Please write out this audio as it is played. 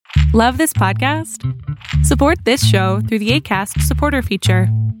Love this podcast? Support this show through the Acast supporter feature.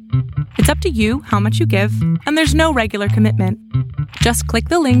 It's up to you how much you give, and there's no regular commitment. Just click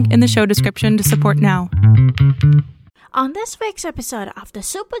the link in the show description to support now. On this week's episode of the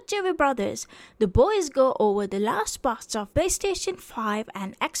Super Jimmy Brothers, the boys go over the last box of PlayStation 5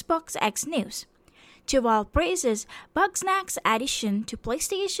 and Xbox X news. Chihuahua praises Bugsnax addition to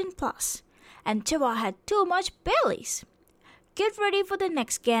PlayStation Plus, and Chihuahua had too much Baileys. Get ready for the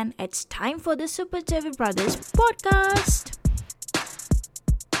next scan. It's time for the Super Jimmy Brothers podcast.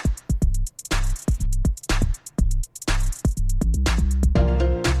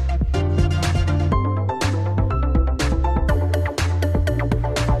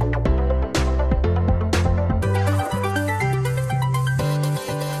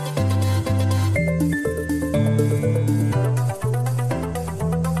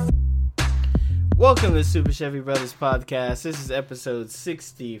 Welcome to Super Chevy Brothers Podcast. This is episode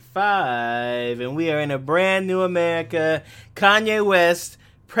 65, and we are in a brand new America. Kanye West,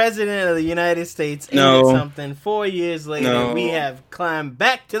 President of the United States, something. 4 years later, we have climbed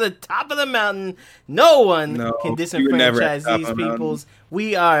back to the top of the mountain. No one can disenfranchise these peoples.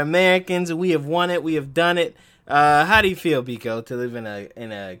 We are Americans. We have won it. We have done it. How do you feel, Biko, to live in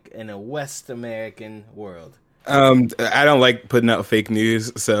a West American world? I don't like putting out fake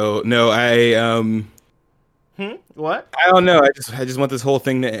news, so no, What? I don't know. I just want this whole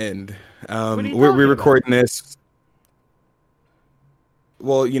thing to end. We're recording this.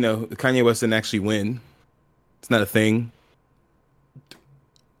 Well, you know, Kanye West didn't actually win. It's not a thing.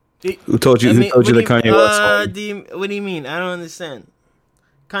 Who told you that Kanye West won? What do you mean? I don't understand.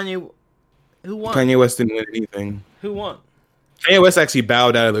 Who won? Kanye West didn't win anything. Who won? Kanye West actually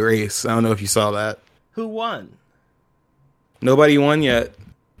bowed out of the race. I don't know if you saw that. Who won? Nobody won yet.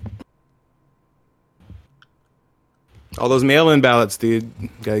 All those mail-in ballots, dude.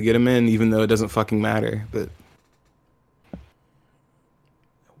 Gotta get them in, even though it doesn't fucking matter. But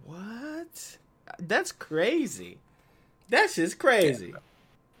what? That's crazy. That's just crazy.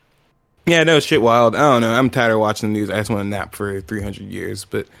 Yeah, no, shit wild. I don't know. I'm tired of watching the news. I just want to nap for 300 years.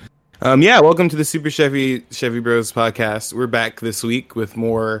 But yeah, welcome to the Super Chevy Bros podcast. We're back this week with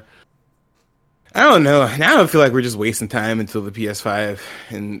more. I don't know. Now I feel like we're just wasting time until the PS5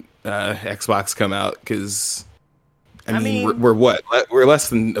 and Xbox come out, because I mean we're what? We're less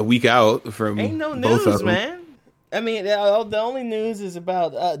than a week out from ain't no both news, of them. Man. I mean, the only news is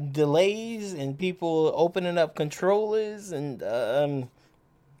about delays and people opening up controllers, and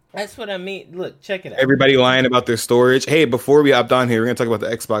that's what I mean. Look, check it out. Everybody lying about their storage. Hey, before we opt on here, we're gonna talk about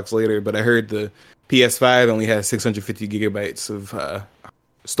the Xbox later, but I heard the PS5 only has 650 gigabytes of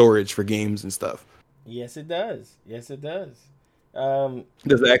storage for games and stuff. Yes, it does. Does the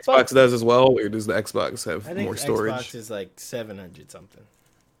Xbox does as well, or does the Xbox have more storage? Xbox is like 700 something.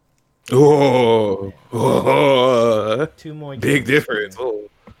 Oh, 2 more. Big difference. Oh.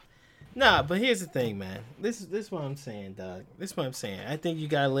 Nah, but here's the thing, man. This is what I'm saying, dog. This is what I'm saying. I think you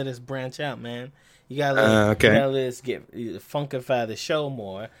gotta let us branch out, man. You gotta let us funkify the show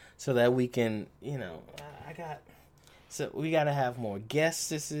more, so that we can, So we gotta have more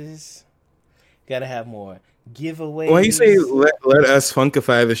guests. Gotta have more giveaways. Why you say let us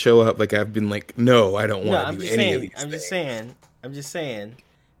funkify the show up? Like I've been like, no, I don't want to do any of these things. I'm just saying.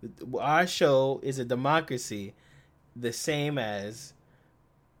 Our show is a democracy, the same as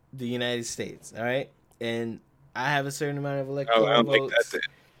the United States. All right, and I have a certain amount of electoral votes.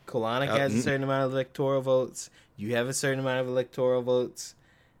 Kalanick has a certain amount of electoral votes. You have a certain amount of electoral votes.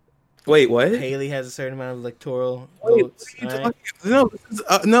 Wait, what? Haley has a certain amount of electoral votes. Right?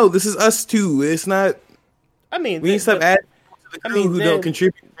 No, this is us too. It's not. I mean, we need to stop adding to the crew who don't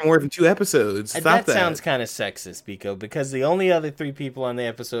contribute for more than 2 episodes. Stop that. That sounds kind of sexist, Biko, because the only other 3 people on the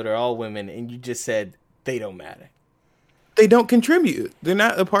episode are all women, and you just said they don't matter. They don't contribute. They're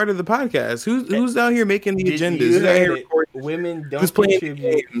not a part of the podcast. Who's out here making the agendas? Women don't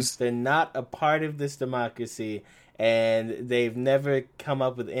contribute. They're not a part of this democracy. And they've never come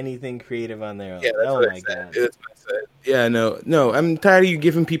up with anything creative on their own. Yeah, that's what I said. That's what I said. Yeah, no. I'm tired of you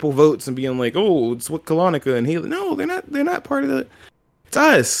giving people votes and being like, "Oh, it's what Kalonica and Haley." No, they're not. They're not part of the. It's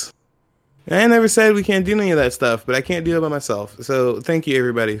us. I never said we can't do any of that stuff, but I can't do it by myself. So thank you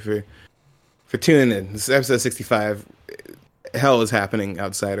everybody for tuning in. This is episode 65. Hell is happening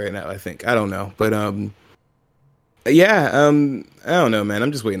outside right now. I think I don't know, but yeah, I don't know, man.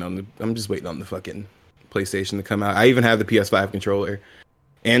 I'm just waiting on the fucking PlayStation to come out. I even have the PS5 controller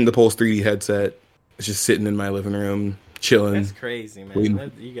and the Pulse 3D headset. It's just sitting in my living room, chilling. That's crazy,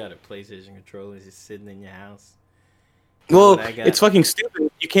 man. You got a PlayStation controller just sitting in your house. Well, it's fucking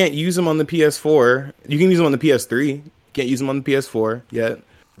stupid. You can't use them on the PS4. You can use them on the PS3. You can't use them on the PS4 yet.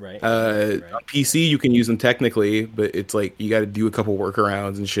 Right. On PC, you can use them technically, but it's like you got to do a couple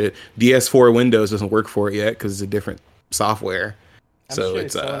workarounds and shit. DS4 Windows doesn't work for it yet because it's a different software. I'm so sure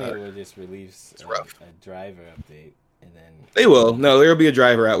it's Sony will just release rough. a driver update, and then They will. No, there'll be a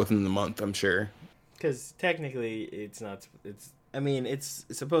driver out within the month, I'm sure. because technically it's not. I mean, it's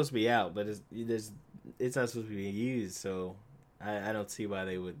supposed to be out, but it's not supposed to be used. So I don't see why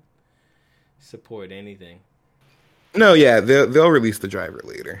they would support anything. No, yeah, they'll release the driver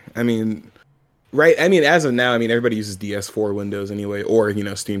later. I mean, right? I mean, as of now, I mean, everybody uses DS4 Windows anyway, or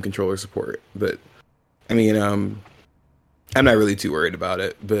Steam controller support. But I mean, I'm not really too worried about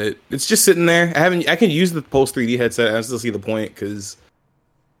it. But it's just sitting there. I can use the Pulse 3D headset. I still see the point because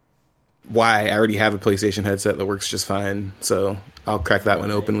why? I already have a PlayStation headset that works just fine. So I'll crack that one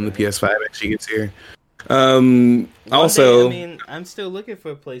open when the PS5 actually gets here. Also, I mean, I'm still looking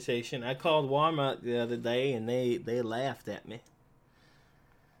for a PlayStation. I called Walmart the other day, and they laughed at me.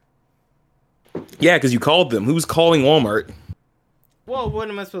 yeah, because you called them. Who's calling Walmart? Well, what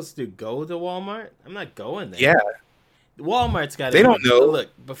am I supposed to do? Go to Walmart? I'm not going there. Yeah, Walmart's got. They don't know. Look,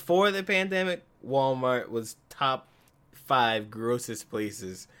 before the pandemic, Walmart was top 5 grossest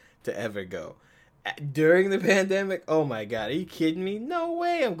places to ever go. During the pandemic, oh my god, are you kidding me? No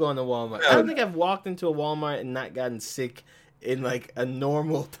way I'm going to Walmart. I don't think I've walked into a Walmart and not gotten sick in like a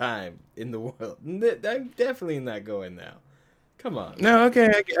normal time in the world. I'm definitely not going now. Come on. No,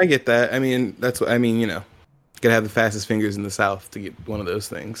 okay, I get that. I mean, that's what I mean. Gotta have the fastest fingers in the South to get one of those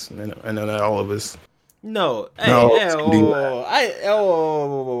things. I know not all of us. No, No,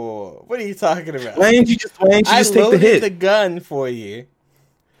 what are you talking about? Why didn't you just take the loaded hit? the gun for you.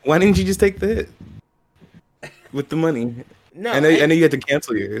 Why didn't you just take the hit with the money? No, I know you had to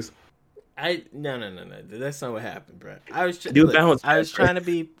cancel yours. No. That's not what happened, bro. I was trying to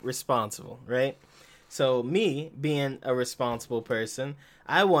be responsible, right? So me being a responsible person,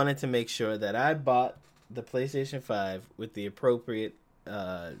 I wanted to make sure that I bought the PlayStation 5 with the appropriate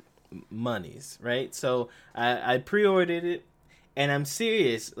monies, right? So I pre-ordered it, and I'm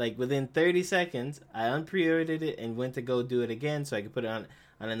serious. Like within 30 seconds, I unpre-ordered it and went to go do it again so I could put it on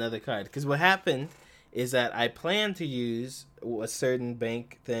another card. Because what happened is that I planned to use a certain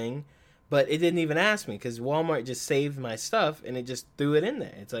bank thing, but it didn't even ask me because Walmart just saved my stuff and it just threw it in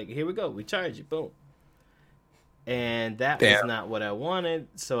there. It's like, here we go, we charge you, boom. And that was not what I wanted,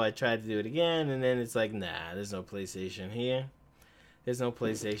 so I tried to do it again, and then it's like, nah, there's no PlayStation here. There's no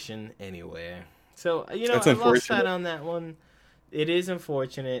PlayStation anywhere. So, I lost sight on that one. It is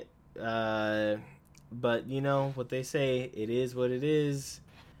unfortunate, but what they say, it is what it is.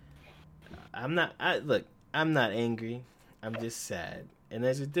 I'm not angry. I'm just sad. And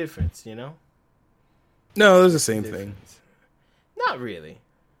there's a difference, No, there's the same thing. Not really.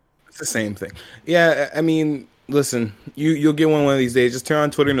 It's the same thing. Yeah, I mean, listen, you'll get one of these days. Just turn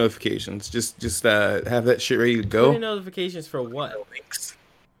on Twitter notifications. Just have that shit ready to go. Twitter notifications for what?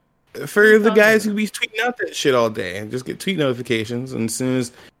 For the guys who be tweeting out that shit all day, and just get tweet notifications. And as soon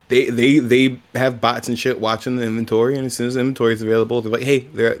as they have bots and shit watching the inventory, and as soon as the inventory is available, they're like, hey,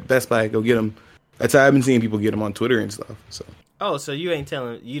 they're at Best Buy, go get them. That's how I've been seeing people get them on Twitter and stuff. So. Oh, so you don't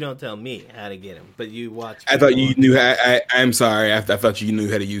tell me how to get them, but you watch. I thought you knew. I'm sorry. I thought you knew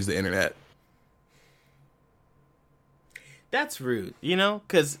how to use the internet. That's rude,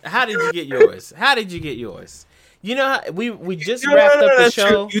 because how did you get yours? We just wrapped up the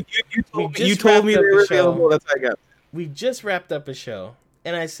show. You told me they were available. That's how I got. We just wrapped up a show,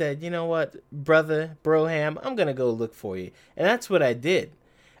 and I said, you know what, brother Broham, I'm gonna go look for you, and that's what I did.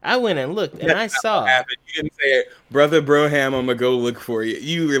 I went and looked, and I saw. You didn't say, brother Broham, I'm gonna go look for you.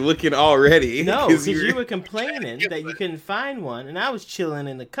 You were looking already. No, because you were complaining that you couldn't find one, and I was chilling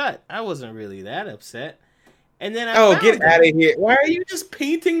in the cut. I wasn't really that upset. And then get out of here! Why are you just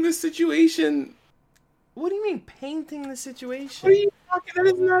painting the situation? What do you mean painting the situation? What are you talking? That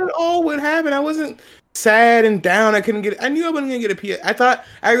is not at all what happened. I wasn't sad and down. I couldn't get. I knew I wasn't gonna get a PS.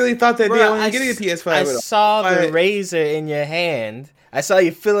 I really thought that day I wasn't getting a PS5. I saw the razor in your hand. I saw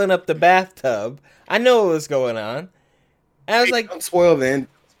you filling up the bathtub. I know what was going on. And I was like, don't spoil the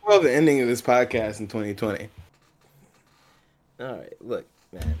ending of this podcast in 2020. All right, look,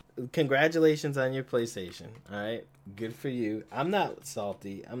 man. Congratulations on your PlayStation. All right, good for you. I'm not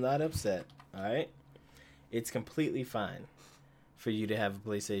salty. I'm not upset. All right, it's completely fine for you to have a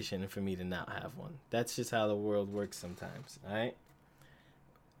PlayStation and for me to not have one. That's just how the world works sometimes. All right.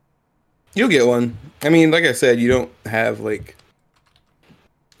 You'll get one. I mean, like I said, you don't have like.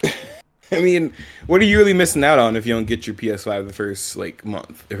 I mean, what are you really missing out on if you don't get your PS5 the first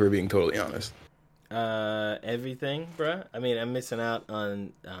month? If we're being totally honest. Everything, bruh. I mean, I'm missing out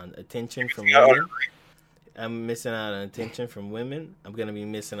on attention from women. I'm missing out on attention from women. I'm gonna be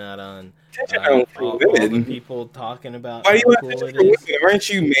missing out on From all the women. people talking about Why do you how want cool attention it from is. women? Aren't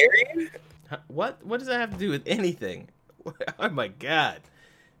you married? What does that have to do with anything? Oh my god!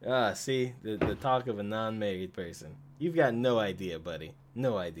 See the talk of a non-married person. You've got no idea, buddy.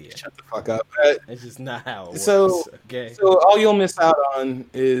 No idea. Shut the fuck up. It's just not how it So- works. Okay. So all you'll miss out on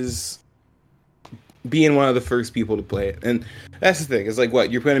is being one of the first people to play it. And that's the thing. It's like,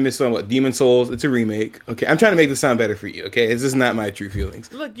 what? You're going to miss on what? Demon Souls. It's a remake. Okay, I'm trying to make this sound better for you. Okay, it's just not my true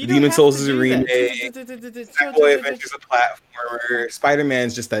feelings. Look, you Demon don't Souls have is to a do remake. that. Boy Adventure's a platformer.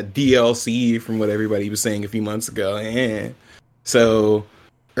 Spider-Man's just that DLC from what everybody was saying a few months ago. So,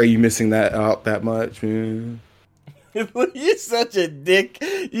 are you missing that out that much? You're such a dick.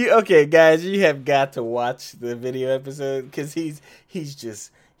 Okay, guys? You have got to watch the video episode because he's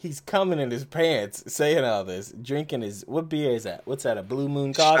coming in his pants saying all this, drinking his what beer is that? What's that? A Blue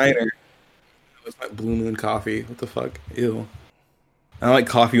Moon coffee? Shiner. It's my Blue Moon coffee. What the fuck? Ew. I don't like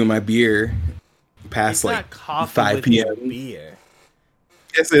coffee with my beer past It's like not coffee 5 with your p.m. beer.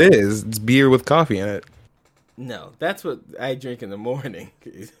 Yes, it is. It's beer with coffee in it. No, that's what I drink in the morning.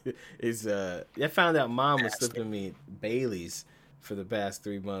 I found out Mom was slipping me Bailey's for the past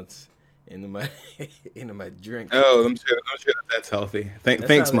 3 months into my drink. Oh, I'm sure that's healthy. Thanks,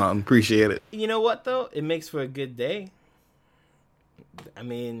 not Mom. Appreciate it. You know what though? It makes for a good day. I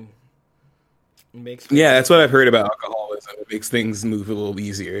mean, it makes for Yeah, that's what I've heard about alcoholism. It makes things move a little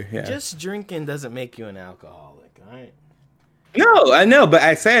easier. Yeah. Just drinking doesn't make you an alcoholic, all right? No, I know, but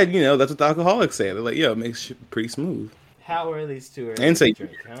I said, that's what the alcoholics say. They're like, it makes shit pretty smooth. How early is too early And to say-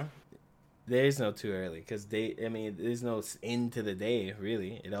 drink, huh? There's no too early because there's no end to the day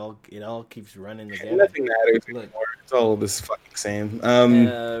really. It all keeps running together. Nothing matters Look. anymore. It's all this fucking same.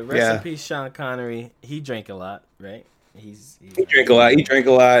 Rest in peace, Sean Connery. He drank a lot, right? He drank a lot. He drank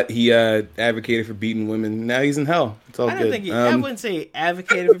a lot. He advocated for beating women. Now he's in hell. It's all I don't good. think I wouldn't say he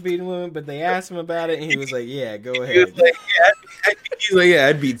advocated for beating women, but they asked him about it, and he was like, "Yeah, go He ahead." was like, he's like,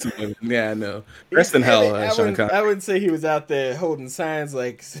 I'd beat some women. Yeah, I know. Rest in hell, Sean Connery. I wouldn't say he was out there holding signs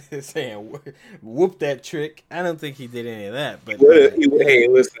like saying "whoop that trick." I don't think he did any of that. But Hey,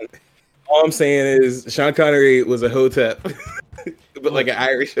 listen. All I'm saying is Sean Connery was a hotep, but like an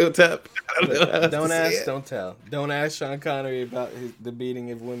Irish hotep. I don't know how else don't to say ask, it. don't tell. Don't ask Sean Connery about the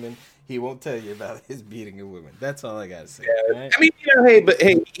beating of women. He won't tell you about his beating of women. That's all I gotta say. Yeah. Right? I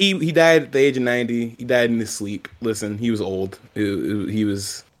mean, he died at the age of 90. He died in his sleep. Listen, he was old. He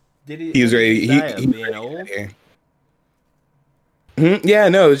was. Did he? He was ready. die of He being old. Yeah,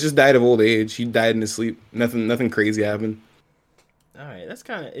 no, it was just died of old age. He died in his sleep. Nothing crazy happened. All right, that's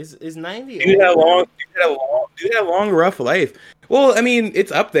kind of is 90. Dude had old? a long, rough life. Well, I mean,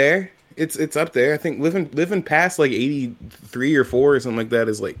 it's up there. It's up there. I think living past like 83 or 4 or something like that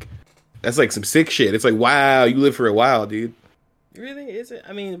is like that's like some sick shit. It's like, wow, you live for a while, dude. Really? Is it?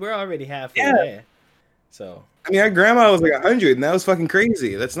 I mean, we're already halfway Yeah. there. So I mean, our grandma was like 100, and that was fucking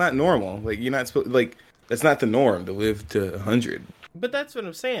crazy. That's not normal. Like, you're not supposed that's not the norm to live to 100. but that's what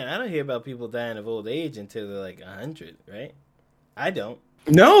I'm saying. I don't hear about people dying of old age until they're like 100, right? I don't.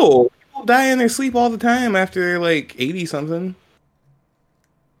 No, people die in their sleep all the time after they're like 80 something.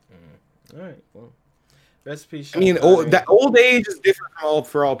 All right. Well, recipe. I mean, old age is different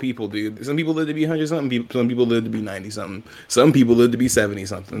for all people, dude. Some people live to be 100 something. Some people live to be 90 something. Some people live to be 70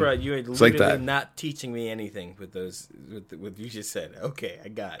 something. Bro, you're It's literally like that. not teaching me anything with those. With what you just said. Okay, I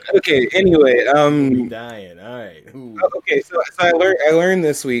got it. Okay. Anyway, I'm dying. All right. Ooh. okay. So I learned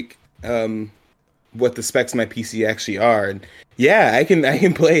this week what the specs of my PC actually are, and yeah, I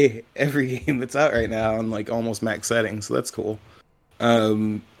can play every game that's out right now on like almost max settings. So that's cool.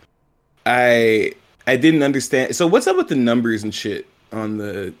 I didn't understand. So what's up with the numbers and shit on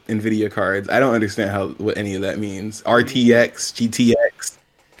the Nvidia cards? I don't understand what any of that means. RTX, GTX,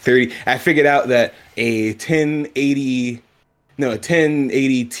 30. I figured out that a 1080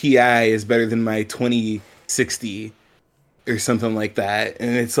 Ti is better than my 2060 or something like that.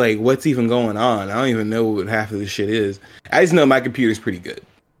 And it's like, what's even going on? I don't even know what half of this shit is. I just know my computer's pretty good,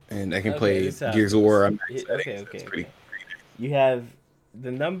 and I can play this is how Gears it of War goes. on max settings. Okay. It's pretty. You have the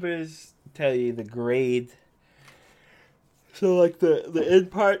numbers tell you the grade. So like the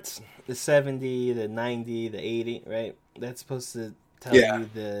end parts, the 70, the 90, the 80, right? That's supposed to tell you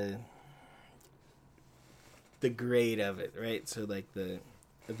the grade of it, right? So like the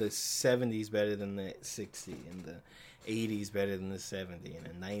 70 is better than the 60, and the 80 is better than the 70, and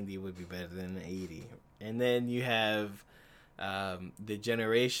the 90 would be better than the 80. And then you have the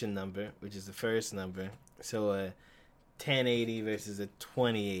generation number, which is the first number. So a 1080 versus a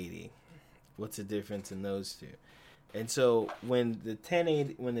 2080. What's the difference in those two? And so when the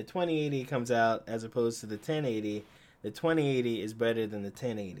 2080 comes out as opposed to the 1080, the 2080 is better than the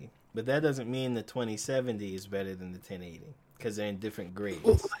 1080. But that doesn't mean the 2070 is better than the 1080 because they're in different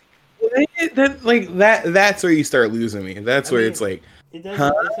grades. That's where you start losing me. That's where it's like, it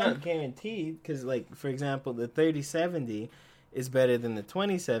doesn't. It's not guaranteed because, like, for example, the 3070 is better than the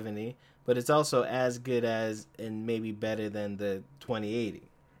 2070, but it's also as good as and maybe better than the 2080.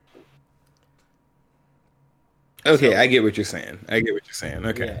 Okay, so, I get what you're saying.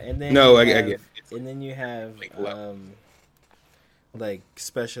 Okay. Yeah, and then I get it. And then you have like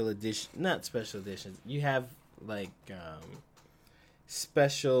special edition, not special editions. You have like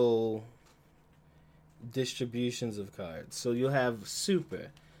special distributions of cards. So you'll have super.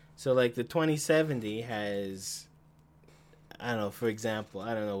 So like the 2070 has, I don't know, for example,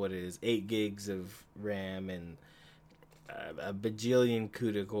 I don't know what it is, 8 gigs of RAM and a bajillion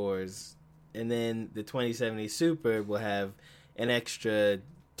CUDA cores. And then the 2070 Super will have an extra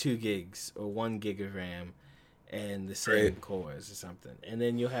 2 gigs or 1 gig of RAM and the same cores or something. And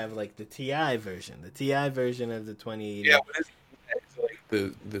then you'll have like the TI version. The TI version of the 2080. Yeah, what is it? Like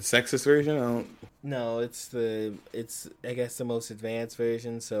the sexist version? No, it's I guess the most advanced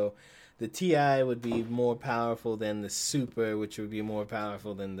version. So the TI would be more powerful than the Super, which would be more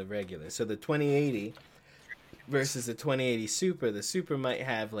powerful than the regular. So the 2080 versus the 2080 Super, the Super might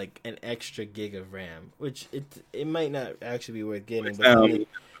have like an extra gig of RAM, which it might not actually be worth getting, but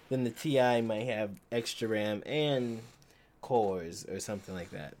then the TI might have extra RAM and cores or something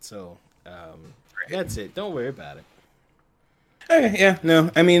like that. So that's it. Don't worry about it. Okay, yeah,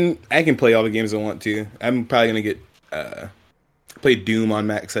 no, I mean, I can play all the games I want to. I'm probably gonna get play Doom on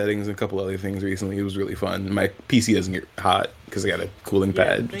max settings and a couple other things recently. It was really fun. My PC doesn't get hot because I got a cooling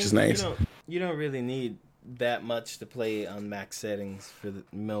pad, which is nice. You don't really need that much to play on max settings for the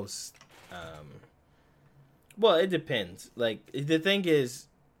most. Well, it depends. Like the thing is,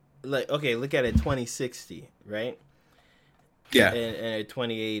 like, okay, look at a 2060, right? Yeah. And a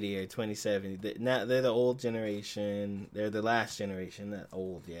 2080 or 2070. Now they're the old generation. They're the last generation, not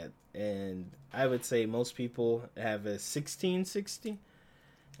old yet. And I would say most people have a 1660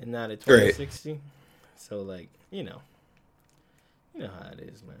 and not a 2060. Right. So, like, you know how it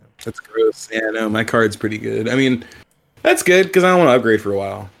is, man. That's gross. Yeah, no, my card's pretty good. I mean, that's good because I don't want to upgrade for a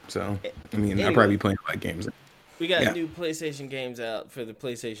while. So, I mean, anyway, I'll probably be playing a lot of games. We got new PlayStation games out for the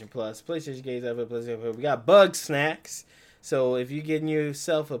PlayStation Plus. PlayStation games out for the PlayStation Plus. We got Bug Snacks. So if you're getting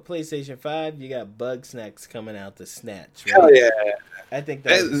yourself a PlayStation 5, you got Bug Snacks coming out to snatch. Right? Hell yeah. I think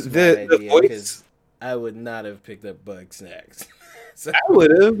that's a smart idea because I would not have picked up Bug Snacks. So. I would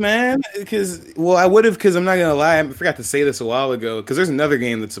have, man. I would have because I'm not going to lie. I forgot to say this a while ago because there's another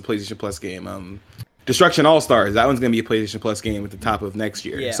game that's a PlayStation Plus game. Destruction All-Stars. That one's going to be a PlayStation Plus game at the top of next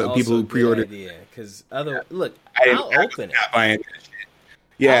year. Yeah, so people who pre-order. Because look, I'll open it.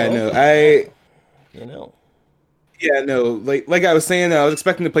 Yeah, like I was saying, I was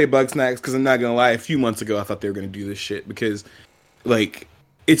expecting to play Bug Snacks because I'm not gonna lie. A few months ago, I thought they were gonna do this shit because, like,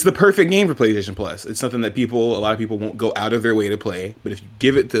 it's the perfect game for PlayStation Plus. It's something that a lot of people won't go out of their way to play, but if you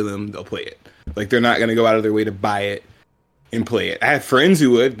give it to them, they'll play it. Like, they're not gonna go out of their way to buy it and play it. I have friends who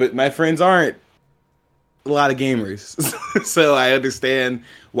would, but my friends aren't a lot of gamers, so I understand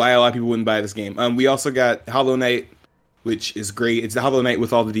why a lot of people wouldn't buy this game. We also got Hollow Knight, which is great. It's the Hollow Knight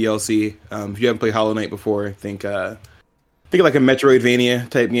with all the DLC. If you haven't played Hollow Knight before, think like a Metroidvania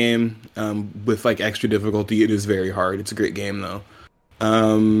type game with like extra difficulty. It is very hard. It's a great game though.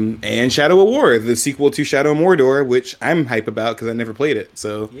 And Shadow of War, the sequel to Shadow of Mordor, which I'm hype about because I never played it.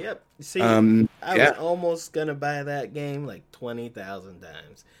 So yep. See, I was almost gonna buy that game like 20,000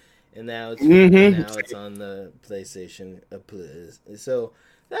 times, and now it's on the PlayStation Plus. So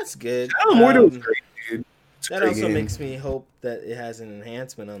that's good. Shadow of Mordor was great, dude. That also makes me hope that it has an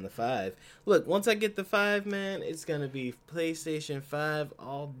enhancement on the 5. Look, once I get the 5, man, it's gonna be PlayStation 5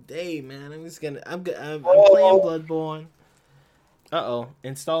 all day, man. I'm playing Bloodborne.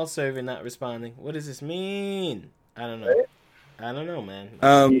 Install server not responding. What does this mean? I don't know, man.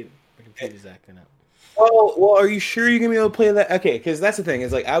 My computer's acting up. Well, are you sure you're gonna be able to play that? Okay, because that's the thing.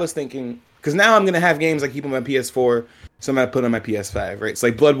 Is like I was thinking, because now I'm gonna have games I keep on my PS4, so I'm gonna put on my PS5, right? It's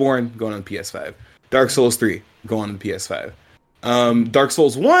like Bloodborne going on PS5. Dark Souls 3, go on the PS5. Dark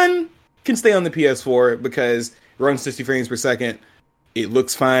Souls 1 can stay on the PS4 because it runs 60 frames per second. It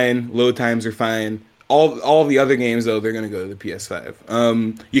looks fine. Load times are fine. All the other games, though, they're going to go to the PS5.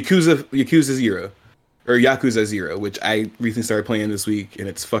 Yakuza 0, which I recently started playing this week, and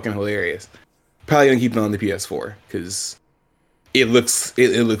it's fucking hilarious. Probably going to keep it on the PS4 because it looks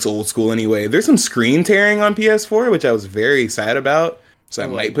old school anyway. There's some screen tearing on PS4, which I was very sad about, so I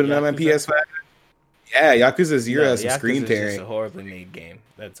might put it on my PS5. Yeah, Yakuza 0 No, has some screen Yakuza's just a tearing. horribly made game.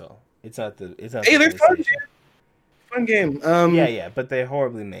 That's all. It's not the. It's not. Hey, the they're fun, PlayStation. dude. Fun game. Yeah, but they're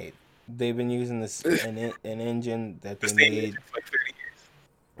horribly made. They've been using this an engine that they the same made. engine for like 30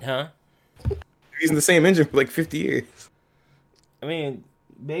 years. Huh? They're using the same engine for like 50 years. I mean,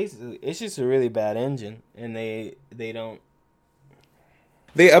 basically, it's just a really bad engine, and they don't.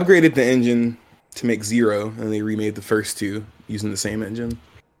 They upgraded the engine to make 0, and they remade the first 2 using the same engine.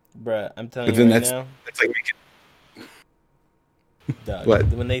 Bruh, I'm telling But you then right that's now, like making dog, what?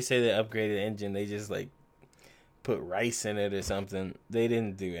 when they say they upgraded the engine, they just like put rice in it or something. They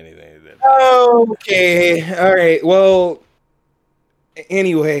didn't do anything to that. Okay, all right. Well,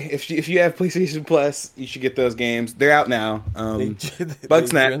 anyway, if you have PlayStation Plus, you should get those games. They're out now. They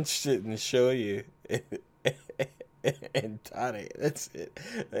Bugsnax. drenched it and show you. And Toddy, that's it.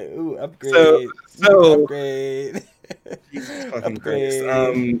 Like, ooh, upgrade. So- upgrade. Jesus fucking Upgrade.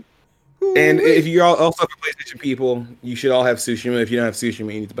 Christ. And if you're also PlayStation people, you should all have Tsushima. If you don't have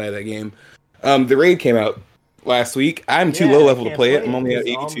Tsushima, you need to buy that game. The Raid came out last week. I'm too low level to play it. I'm only at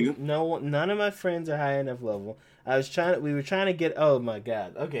 82. None of my friends are high enough level. We were trying to get. Oh my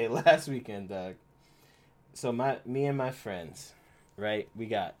god. Okay, last weekend, dog. So me and my friends, right? We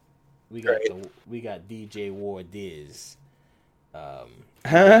got DJ War Diz.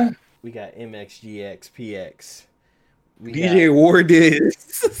 Huh? We got MXGX PX. DJ Ward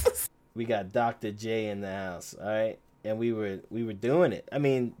is. We got Dr. J in the house, all right? And we were doing it. I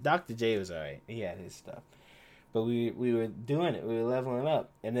mean, Dr. J was all right. He had his stuff. But we were doing it. We were leveling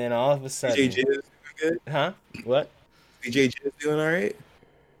up. And then all of a sudden... DJ Jizz doing good? Huh? What? DJ Jizz doing all right?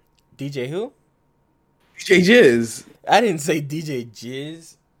 DJ who? DJ Jizz. I didn't say DJ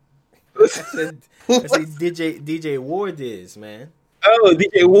Jizz. I said DJ Ward is, man. Oh,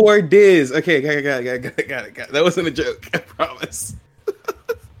 DJ Ward Diz. Okay, got it. That wasn't a joke. I promise.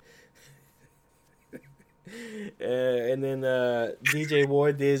 And then DJ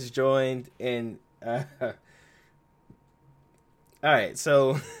Ward Diz joined, and all right,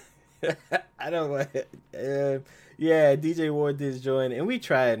 so I don't want. Yeah, DJ Ward Diz joined, and we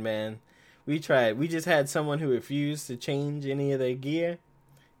tried, man. We tried. We just had someone who refused to change any of their gear,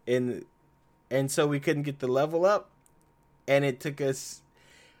 and so we couldn't get the level up, and it took us.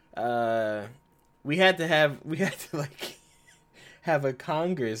 We had to like have a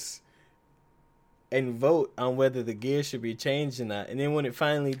Congress and vote on whether the gear should be changed or not. And then when it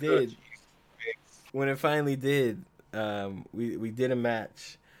finally did, we did a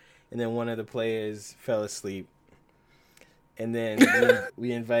match, and then one of the players fell asleep, and then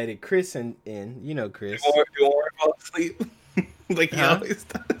we invited Chris in. You know Chris. Did Warren fall asleep? Like he always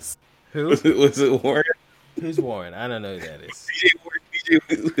does. Who? Was it Warren? Who's Warren? I don't know who that is.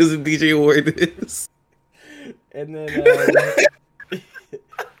 DJ Ward is. And then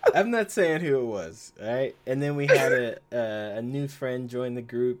I'm not saying who it was, all right? And then we had a new friend join the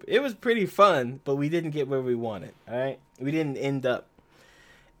group. It was pretty fun, but we didn't get where we wanted, all right? We didn't end up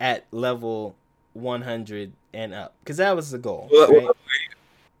at level 100 and up, because that was the goal. Right?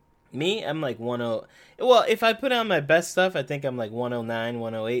 Me, I'm like 10. Well, if I put on my best stuff, I think I'm like 109,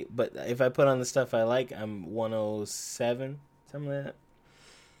 108. But if I put on the stuff I like, I'm 107, something like that.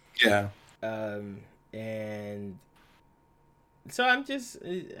 Yeah. And so I just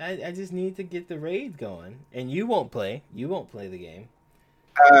need to get the raid going. And you won't play the game.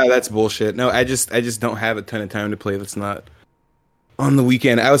 That's bullshit. No, I just don't have a ton of time to play. That's not on the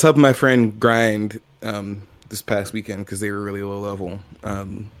weekend. I was helping my friend grind this past weekend because they were really low level.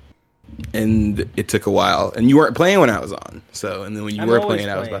 And it took a while. And you weren't playing when I was on. So, and then when you were playing,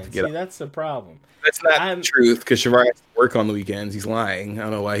 I was about to get up. That's the problem. That's not the truth, because Shavar has to work on the weekends. He's lying. I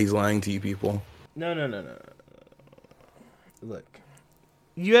don't know why he's lying to you people. No. Look.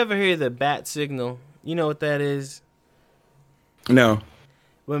 You ever hear the bat signal? You know what that is? No.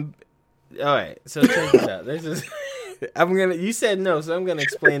 All right, so check this out. You said no, so I'm gonna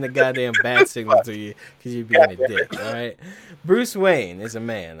explain the goddamn bat signal to you because you're being a dick. All right, Bruce Wayne is a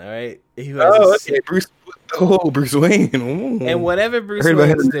man. All right, Bruce Wayne. Ooh. And whatever Bruce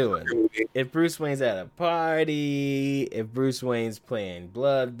Wayne's doing, if Bruce Wayne's at a party, if Bruce Wayne's playing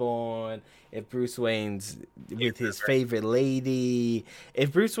Bloodborne, if Bruce Wayne's with his favorite lady,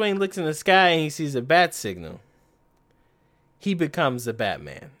 if Bruce Wayne looks in the sky and he sees a bat signal, he becomes the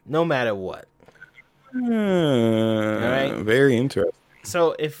Batman, no matter what. All right, very interesting.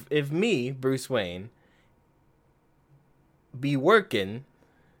 So if me, Bruce Wayne, be working,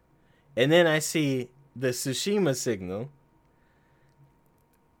 and then I see the Tsushima signal,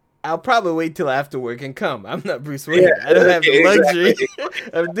 I'll probably wait till after work and come. I'm not Bruce Wayne. I don't have the luxury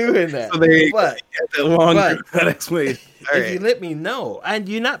of doing that. So there you but go. That explanation. If you let me know, and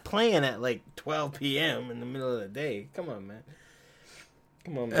you're not playing at like 12 p.m. in the middle of the day. Come on, man.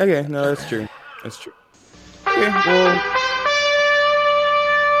 Okay, no, that's true. That's true. Yeah, well.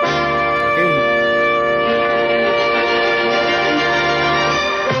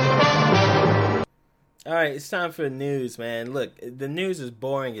 All right, it's time for the news, man. Look, the news is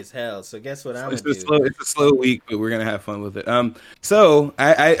boring as hell. So guess what I'm gonna do? It's a slow week, but we're gonna have fun with it. So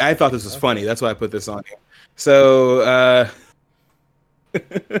I thought this was funny. That's why I put this on here. So,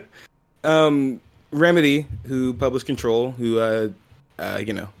 Remedy, who published Control, who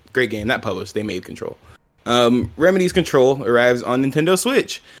great game, not published, they made Control. Remedy's Control arrives on Nintendo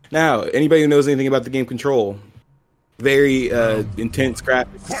Switch. Now, anybody who knows anything about the game Control, very intense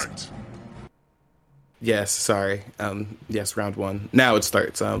graphics. Yes, sorry. Yes, round one. Now it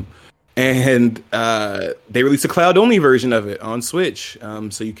starts. And they released a cloud-only version of it on Switch,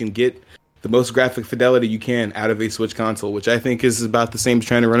 so you can get the most graphic fidelity you can out of a Switch console, which I think is about the same as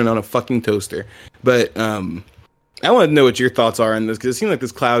trying to run it on a fucking toaster. But I want to know what your thoughts are on this, because it seems like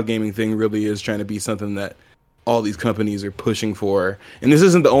this cloud gaming thing really is trying to be something that all these companies are pushing for. And this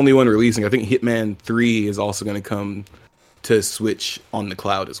isn't the only one releasing. I think Hitman 3 is also going to come to Switch on the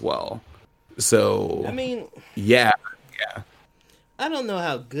cloud as well. So, I mean, yeah. I don't know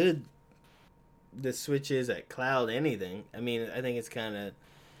how good the Switch is at cloud anything. I mean, I think it's kind of,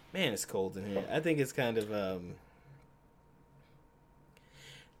 man, it's cold in here. I think it's kind of,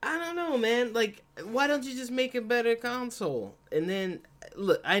 I don't know, man. Like, why don't you just make a better console? And then,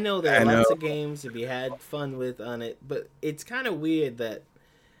 look, I know there are lots of games to be had fun with on it, but it's kind of weird that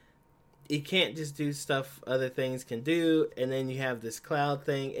you can't just do stuff other things can do, and then you have this cloud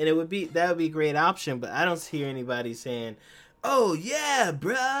thing, and that would be a great option, but I don't hear anybody saying, oh yeah,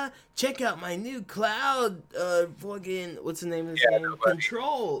 bruh, check out my new cloud fucking, what's the name of this game? Nobody.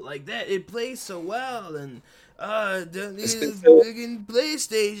 Control, like that, it plays so well, and don't need a fucking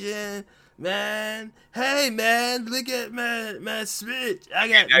PlayStation, man. Hey man, look at my Switch, I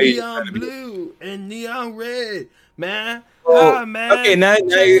got neon blue and neon red, man. Oh man. Okay, now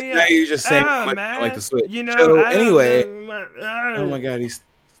you're just saying like the Switch. You know, so anyway. Oh my god, he's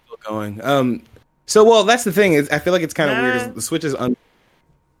still going. So well, that's the thing is I feel like it's kind of weird. The Switch is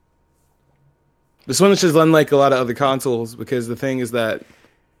the Switch is unlike a lot of other consoles, because the thing is that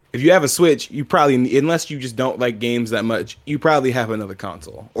if you have a Switch, you probably, unless you just don't like games that much, you probably have another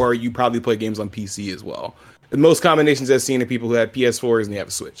console, or you probably play games on PC as well. The most combinations I've seen are people who have PS4s and they have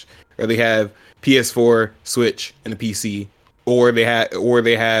a Switch, or they have PS4, Switch, and a PC, or they have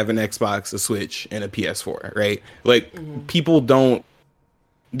an Xbox, a Switch, and a PS4. Right? Like people don't.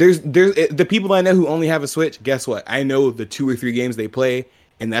 There's the people I know who only have a Switch. Guess what? I know the 2 or 3 games they play,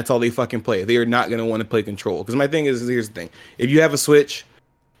 and that's all they fucking play. They are not gonna want to play Control. Because my thing is, here's the thing: if you have a Switch,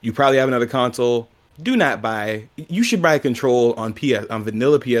 you probably have another console. Do not buy. You should buy Control on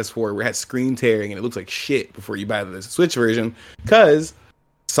vanilla PS4 where it has screen tearing and it looks like shit before you buy the Switch version. Because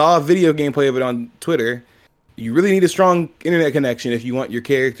saw a video gameplay of it on Twitter. You really need a strong internet connection if you want your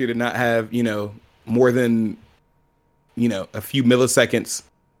character to not have, more than, a few milliseconds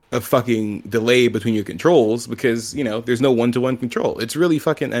of fucking delay between your controls, because, there's no one-to-one control. It's really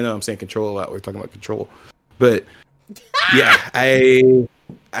fucking, I know I'm saying control a lot. We're talking about Control. But yeah,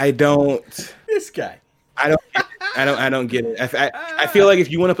 I don't. This guy. I don't get it. I feel like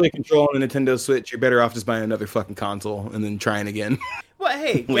if you want to play Control on the Nintendo Switch, you're better off just buying another fucking console and then trying again. Well,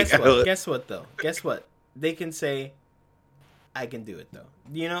 hey, guess what though? Guess what? They can say, I can do it though.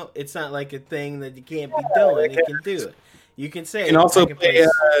 It's not like a thing that you can't be doing. It can do it. You can say. You can also play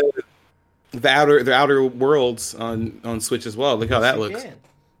the Outer Worlds on Switch as well. Look how that looks.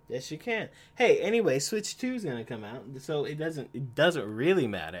 Yes, you can. Hey, anyway, Switch 2 is gonna come out, so it doesn't really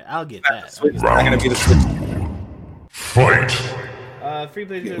matter. I'll get that. Switch is not gonna be the Switch. Fight. Free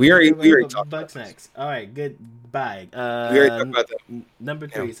play. We already talked about next. All right, goodbye. We already talked about that. Number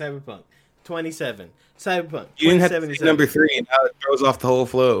 3, yeah. Cyberpunk 27. Cyberpunk. You didn't have to say number 3, and now it throws off the whole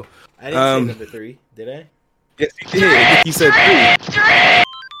flow. I didn't say number 3, did I? Yes, you did. You said 3.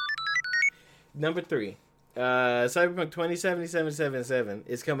 Number 3. Cyberpunk 2077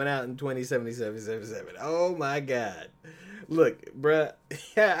 is coming out in 2077. Oh my god. Look, bruh,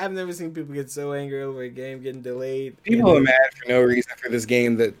 I've never seen people get so angry over a game getting delayed. People are mad for no reason for this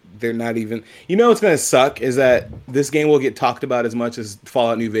game that they're not even... what's going to suck is that this game will get talked about as much as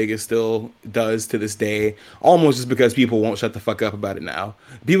Fallout New Vegas still does to this day, almost just because people won't shut the fuck up about it now.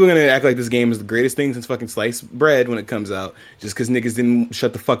 People are going to act like this game is the greatest thing since fucking sliced bread when it comes out, just because niggas didn't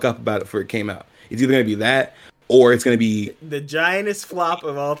shut the fuck up about it before it came out. It's either going to be that, or it's going to be the giantest flop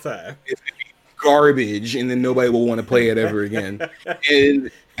of all time. Garbage, and then nobody will want to play it ever again.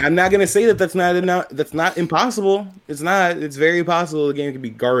 And I'm not going to say that that's not impossible. It's not. It's very possible the game could be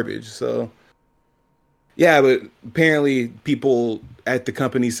garbage. So, yeah, but apparently people at the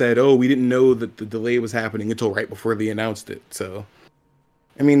company said, "Oh, we didn't know that the delay was happening until right before they announced it." So,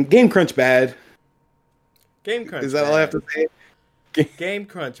 I mean, Game Crunch bad. Game Crunch. Is that all I have to say? Game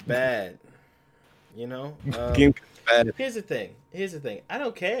Crunch bad. You know. Game Crunch bad. Here's the thing. I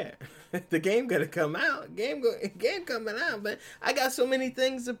don't care. The game gonna come out. Game coming out. But I got so many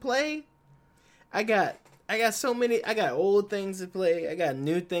things to play. I got so many. I got old things to play. I got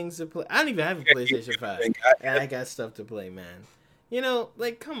new things to play. I don't even have a PlayStation 5. And I got stuff to play, man. You know,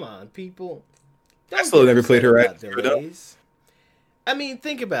 like, come on, people. I still never played Horizon. I mean,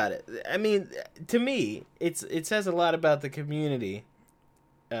 think about it. I mean, to me, it says a lot about the community.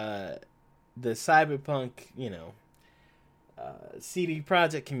 The cyberpunk, you know, CD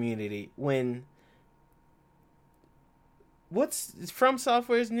Projekt community. When what's From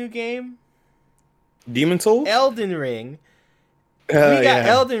Software's new game? Demon Souls? Elden Ring. We got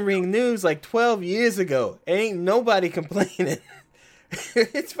Elden Ring news like 12 years ago. Ain't nobody complaining.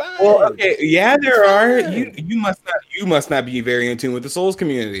 It's fine. Well, okay, yeah, there are. You must not be very in tune with the Souls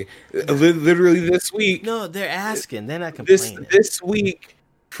community. Literally this week. No, they're asking. They're not complaining. This week,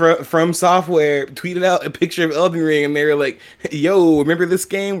 From Software tweeted out a picture of Elden Ring, and they were like, "Yo, remember this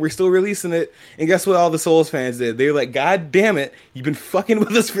game? We're still releasing it." And guess what? All the Souls fans did. They were like, "God damn it! You've been fucking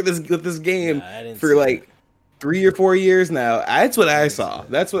with us with this game for like 3 or 4 years now." That's what I saw.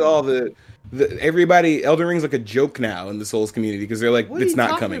 That's what all the everybody. Elden Ring's like a joke now in the Souls community because they're like, it's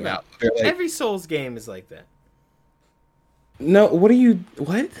not coming out. They're like, every Souls game is like that. No, what? Yeah.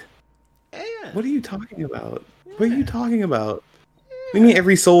 What are you talking about? What are you talking about? What do you mean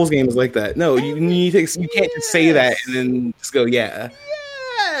every Souls game is like that? No, you can't just say that and then just go, yeah.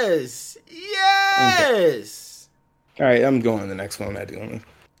 Yes. Okay. All right, I'm going to the next one. I do.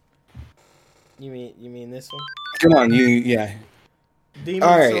 You mean this one? Come on, yeah.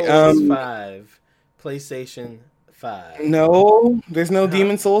 Demon Souls 5, PlayStation 5. No, there's no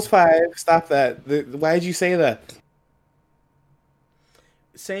Demon Souls 5. Stop that. Why did you say that?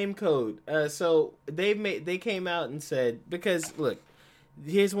 Same code. So they came out and said, because look,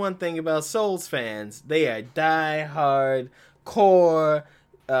 here's one thing about Souls fans: they are die-hard, core,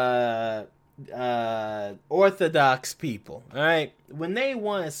 orthodox people. All right, when they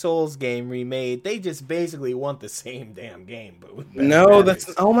want a Souls game remade, they just basically want the same damn game, but with better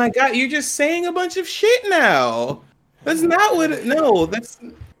graphics. Oh my god, you're just saying a bunch of shit now. That's not what. That's.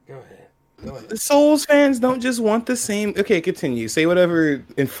 Go ahead. The Souls fans don't just want the same. Okay, continue. Say whatever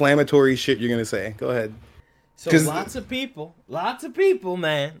inflammatory shit you're gonna say. Go ahead. So lots of people,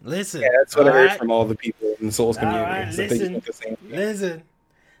 man. Listen. Yeah, that's what I heard from all the people in the Souls community. Right, listen.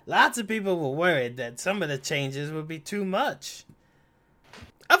 Lots of people were worried that some of the changes would be too much.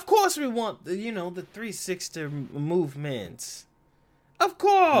 Of course, we want the 360 movements. Of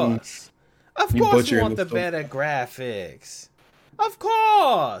course, we want the better graphics. Of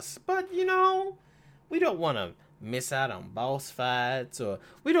course, but we don't want to miss out on boss fights, or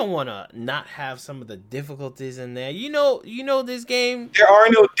we don't want to not have some of the difficulties in there. You know this game. There are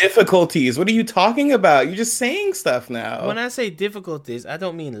no difficulties. What are you talking about? You're just saying stuff now. When I say difficulties, I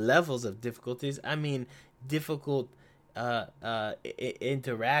don't mean levels of difficulties. I mean difficult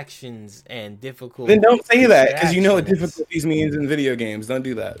interactions and difficult. Then don't say that, because you know what difficulties means in video games. Don't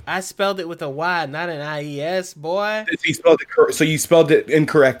do that. I spelled it with a Y, not an IES, boy. So you spelled it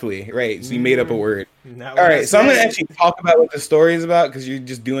incorrectly, right? So you made up a word. All right, so I'm going to actually talk about what the story is about, because you're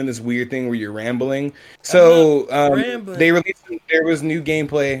just doing this weird thing where you're rambling. So they released. There was new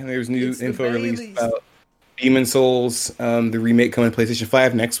gameplay. And there was new info released about Demon Souls, the remake coming to PlayStation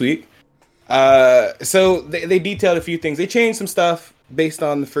 5 next week. So they detailed a few things. They changed some stuff based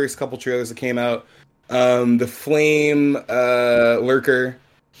on the first couple trailers that came out. The Flame Lurker,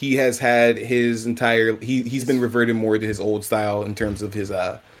 he has had his entire... He's been reverted more to his old style in terms of his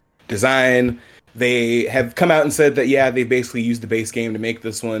design. They have come out and said that, they basically used the base game to make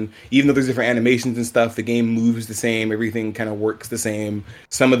this one. Even though there's different animations and stuff, the game moves the same. Everything kind of works the same.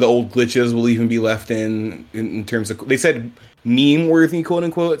 Some of the old glitches will even be left in terms of... They said meme-worthy,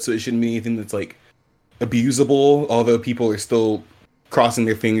 quote-unquote, so it shouldn't be anything that's, like, abusable, although people are still crossing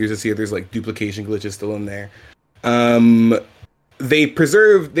their fingers to see if there's, like, duplication glitches still in there.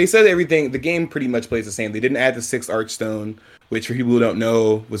 They said everything, the game pretty much plays the same. They didn't add the 6th Archstone, which for people who don't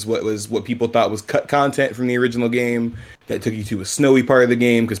know was what people thought was cut content from the original game that took you to a snowy part of the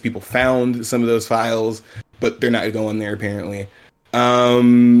game because people found some of those files, but they're not going there apparently.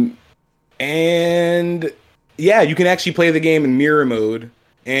 And Yeah, you can actually play the game in mirror mode,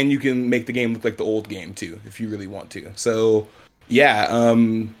 and you can make the game look like the old game too, if you really want to. So, yeah,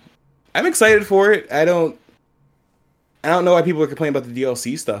 I'm excited for it. I don't know why people are complaining about the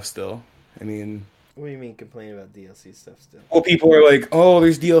DLC stuff still. I mean, what do you mean complaining about DLC stuff still? Well, people are like, oh,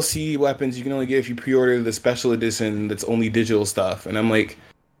 there's DLC weapons you can only get if you pre-order the special edition that's only digital stuff. And I'm like,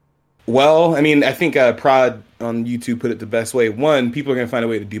 well, I mean, I think Prod on YouTube put it the best way. One, people are going to find a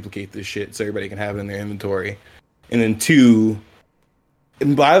way to duplicate this shit so everybody can have it in their inventory. And then two, a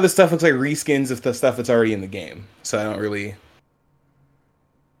lot of the stuff looks like reskins of the stuff that's already in the game. So I don't really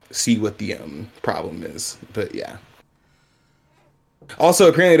see what the problem is. But yeah. Also,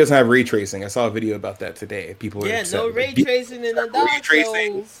 apparently it doesn't have ray tracing. I saw a video about that today. People are upset no with ray tracing in the Dark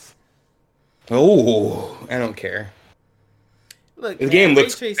Souls. Oh, I don't care. Look, the game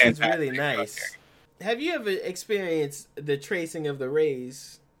looks ray tracing is really nice. Have you ever experienced the tracing of the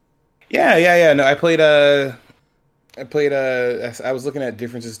rays? Yeah. No, I played. I was looking at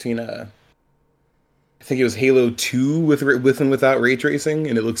differences between I think it was Halo 2 with and without ray tracing,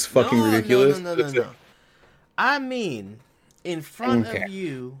 and it looks fucking ridiculous. No. I mean, in front of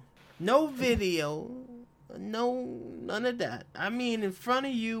you, no video, none of that. I mean, in front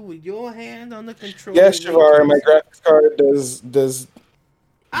of you with your hand on the controller. Yes, Shavar, my graphics card does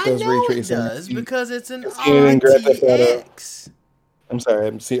ray tracing. It does because it's an RTX. I'm sorry,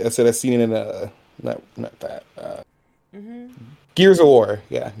 I said I've seen it in not that. Gears of War,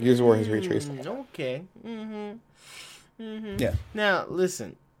 yeah, Gears of War has ray tracing. Okay. Yeah. Now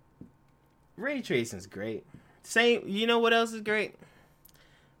listen, ray tracing's great. Same. You know what else is great?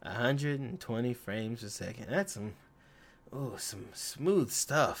 120 frames a second. That's some smooth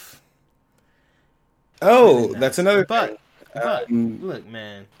stuff. Oh, really nice. That's another thing. But look,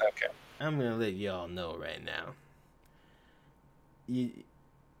 man. Okay. I'm gonna let y'all know right now. You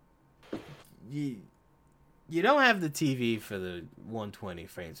don't have the TV for the 120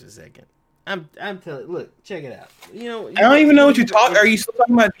 frames a second. I'm telling. Look, check it out. I don't even know what you're talking. Are you still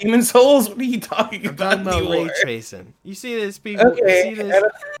talking about Demon Souls? What are you talking about? I'm talking about ray tracing. You see this, people? Okay. You see this?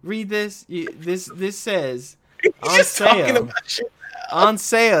 Read this. This says on just sale. Talking about shit now. On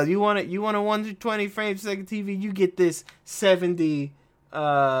sale. You want a 120 frames a second TV? You get this 74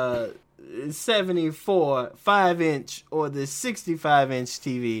 5-inch or the 65-inch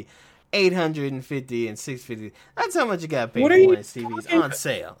TV. 850 and 650. That's how much you got to pay for one TVs on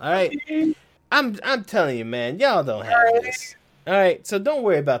sale. All right, I'm telling you, man, y'all don't have this. All right, so don't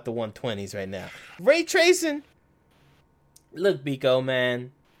worry about the 120s right now. Ray tracing. Look, Biko,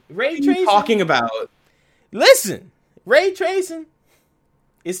 man, ray tracing. What are you talking about? Listen, ray tracing.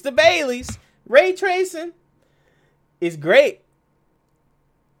 It's the Baileys. Ray tracing is great.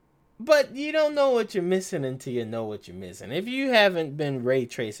 But you don't know what you're missing until you know what you're missing. If you haven't been ray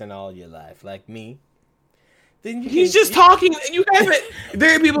tracing all your life, like me, then he's just talking. You haven't.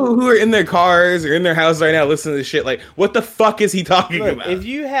 There are people who are in their cars or in their house right now listening to this shit. Like, what the fuck is he talking about? If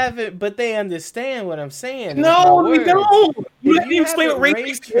you haven't, but they understand what I'm saying. No, we don't. You have to explain what ray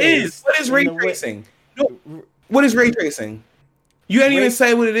tracing is. What is ray tracing? What is ray tracing? You haven't even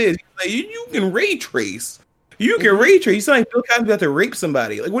said what it is. Like, you can ray trace. You can ray trace. You sound like Bill Cosby about to rape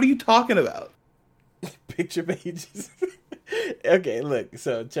somebody. Like, what are you talking about? Picture pages. Okay, look.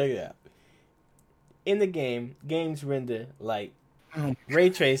 So check it out. In the games render like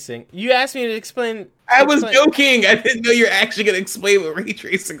ray tracing. You asked me to explain. I was joking. I didn't know you were actually going to explain what ray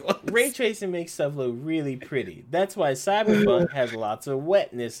tracing was. Ray tracing makes stuff look really pretty. That's why Cyberpunk has lots of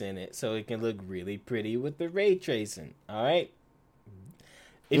wetness in it, so it can look really pretty with the ray tracing. All right.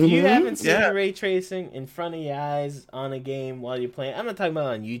 If you haven't seen the ray tracing in front of your eyes on a game while you're playing, I'm not talking about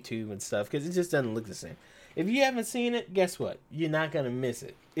on YouTube and stuff because it just doesn't look the same. If you haven't seen it, guess what? You're not gonna miss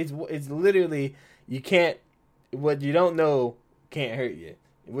it. It's literally you can't. What you don't know can't hurt you.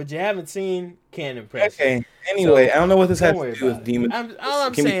 What you haven't seen can't impress you. Okay. Anyway, so, I don't know what this has to do with demons. All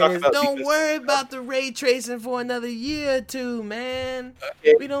I'm saying is, don't worry about the ray tracing for another year or two, man.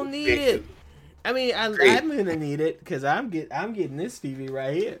 Okay. We don't need it. I mean, I'm gonna need it because I'm getting this TV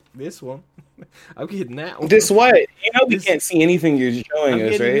right here. This one, I'm getting that one. This what? You know we can't see anything you're showing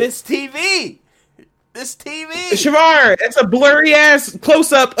us, right? This TV. This TV. Shavar, it's a blurry ass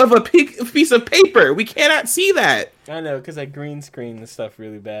close up of a piece of paper. We cannot see that. I know because I green screen the stuff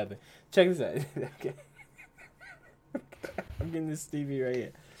really badly. Check this out. Okay. I'm getting this TV right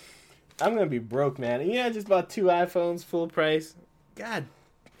here. I'm gonna be broke, man. I just bought 2 iPhones full price. God.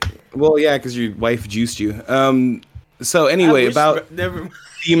 Well, yeah, because your wife juiced you. So anyway, about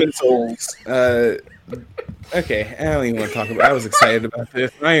Demon Souls. Okay, I don't even want to talk about. I was excited about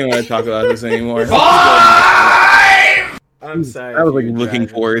this. I don't even want to talk about this anymore. 5! All I'm sorry. I was like looking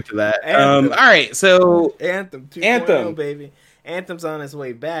forward to that. Anthem. All right, so Anthem 2.0, Anthem. baby. Anthem's on its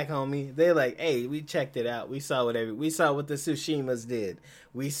way back, homie. They're like, hey, we checked it out. We saw what the Tsushimas did.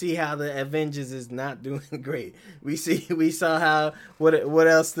 We see how the Avengers is not doing great. We saw how what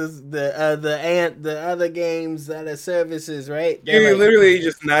else the other games, the other services, right? You're literally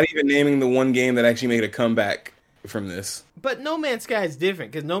just not even naming the one game that actually made a comeback from this. But No Man's Sky is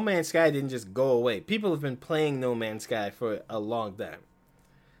different because No Man's Sky didn't just go away. People have been playing No Man's Sky for a long time.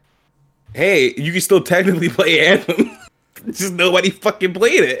 Hey, you can still technically play Anthem. Just nobody fucking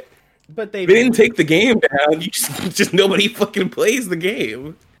played it. But they didn't take the game down. You just nobody fucking plays the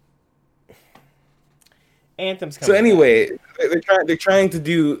game. Anthem's coming. So anyway, they're trying to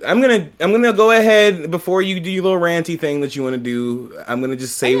do. I'm gonna go ahead before you do your little ranty thing that you want to do. I'm gonna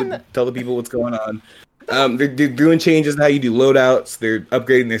just tell the people what's going on. They're doing changes to how you do loadouts. They're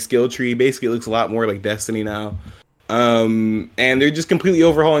upgrading their skill tree. Basically, it looks a lot more like Destiny now. And they're just completely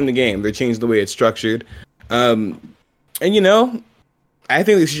overhauling the game. They're changing the way it's structured. And I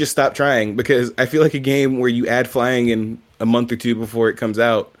think they should just stop trying because I feel like a game where you add flying in a month or two before it comes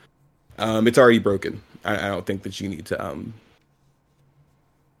out, it's already broken. I don't think that you need to.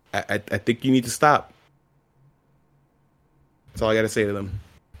 I think you need to stop. That's all I got to say to them.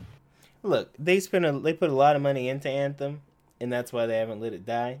 Look, they put a lot of money into Anthem, and that's why they haven't let it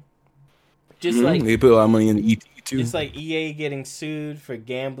die. Just like they put a lot of money into ET too. It's like EA getting sued for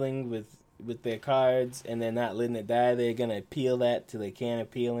gambling with their cards and they're not letting it die. They're gonna appeal that till they can't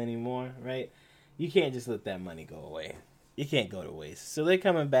appeal anymore, right? You can't just let that money go away. You can't go to waste. So they're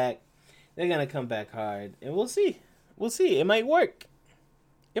coming back. They're gonna come back hard, and we'll see. We'll see. It might work.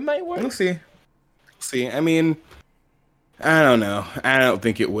 We'll see. I mean, I don't know. I don't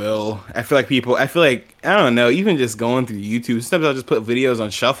think it will. I feel like I don't know. Even just going through YouTube, sometimes I'll just put videos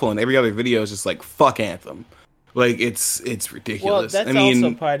on shuffle, and every other video is just like fuck Anthem. Like it's ridiculous. Well, that's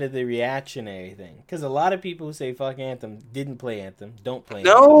also part of the reactionary thing because a lot of people who say "fuck Anthem" didn't play Anthem, don't play.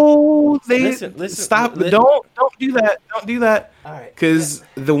 No, Anthem. listen. Stop. Don't do that. Don't do that. All right. Because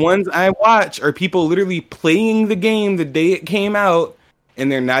the ones I watch are people literally playing the game the day it came out,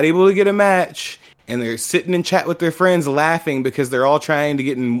 and they're not able to get a match, and they're sitting in chat with their friends laughing because they're all trying to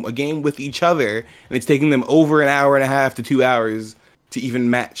get in a game with each other, and it's taking them over an hour and a half to 2 hours to even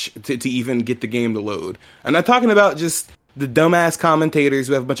match, to even get the game to load. I'm not talking about just the dumbass commentators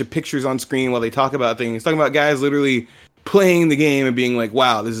who have a bunch of pictures on screen while they talk about things. I'm talking about guys literally playing the game and being like,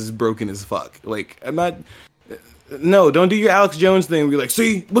 wow, this is broken as fuck. Like, I'm not... No, don't do your Alex Jones thing where you're like,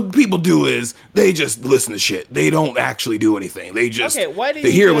 see, what people do is they just listen to shit. They don't actually do anything. They just... Okay, why did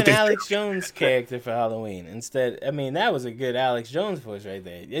you do an Alex Jones character for Halloween instead? I mean, that was a good Alex Jones voice right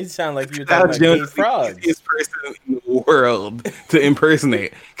there. It sounded like you were talking Alex about Jones gay frogs. is the easiest person in the world to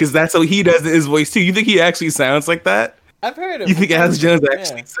impersonate because that's how he does his voice too. You think he actually sounds like that? I've heard him. You think Alex Jones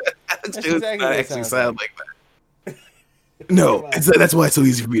actually Alex Jones does not actually sound like that? that. No, that's why it's so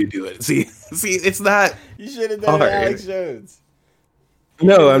easy for me to do it. See, it's not. You should have done hard. Alex Jones.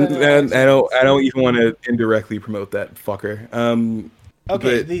 No, I don't even want to indirectly promote that fucker.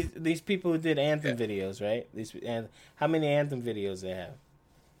 Okay, but, these people who did Anthem videos, right? How many Anthem videos they have?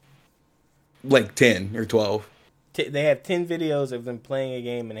 Like 10 or 12. They have 10 videos of them playing a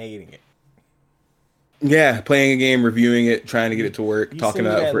game and hating it. Yeah, playing a game, reviewing it, trying to get it to work, talking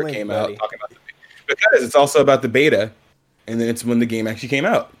about it before it came out, talking about because it's also about the beta, and then it's when the game actually came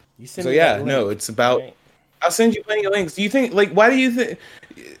out. So yeah, no, it's about. Right. I'll send you plenty of links. Do you think why do you think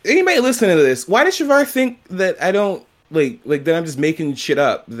anybody listening to this? Why does Shavar think that I don't like that I'm just making shit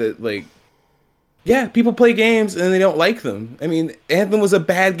up? That yeah, people play games and they don't like them. I mean, Anthem was a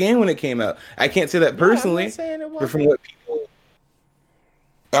bad game when it came out. I can't say that personally, but from what people.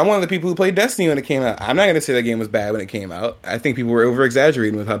 I'm one of the people who played Destiny when it came out. I'm not going to say that game was bad when it came out. I think people were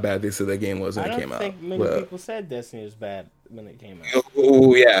over-exaggerating with how bad they said that game was when it came out. I don't think many people said Destiny was bad when it came out.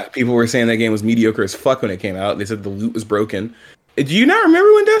 Oh, yeah. People were saying that game was mediocre as fuck when it came out. They said the loot was broken. Do you not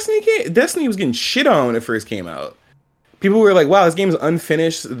remember when Destiny was getting shit on when it first came out? People were like, wow, this game is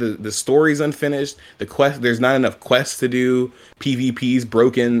unfinished. The story's unfinished. There's not enough quests to do. PvP's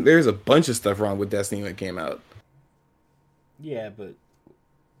broken. There's a bunch of stuff wrong with Destiny when it came out. Yeah, but...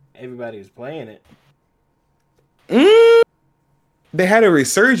 everybody was playing it. They had a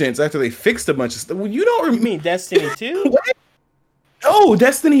resurgence after they fixed a bunch of stuff. Well, you don't You mean Destiny 2? No,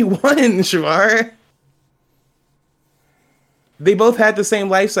 Destiny 1, Shavar. They both had the same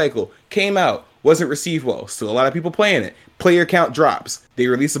life cycle. Came out, wasn't received well. Still a lot of people playing it. Player count drops. They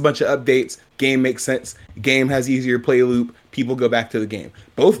release a bunch of updates. Game makes sense. Game has easier play loop. People go back to the game.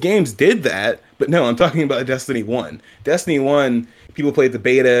 Both games did that, but no, I'm talking about Destiny 1. Destiny 1... people played the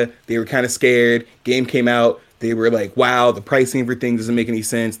beta. They were kind of scared. Game came out. They were like, wow, the pricing for things doesn't make any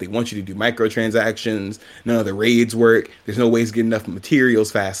sense. They want you to do microtransactions. None of the raids work. There's no ways to get enough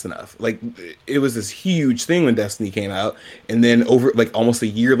materials fast enough. Like, it was this huge thing when Destiny came out. And then over like almost a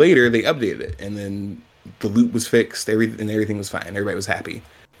year later, they updated it. And then the loot was fixed. Everything was fine. Everybody was happy.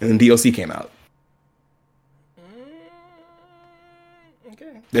 And then DLC came out.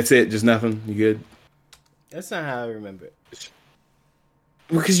 Okay. That's it. Just nothing. You good? That's not how I remember it.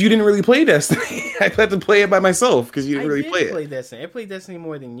 Because you didn't really play Destiny. I had to play it by myself because you didn't really play it. Destiny. I played Destiny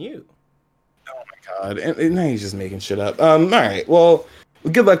more than you. Oh my god! And now he's just making shit up. All right. Well,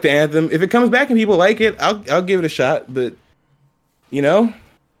 good luck to Anthem. If it comes back and people like it, I'll give it a shot. But you know,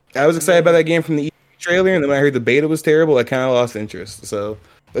 I was excited about that game from the E3 trailer, and then when I heard the beta was terrible, I kind of lost interest. So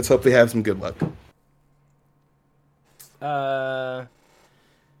let's hope they have some good luck.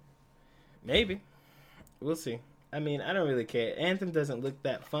 Maybe. We'll see. I mean, I don't really care. Anthem doesn't look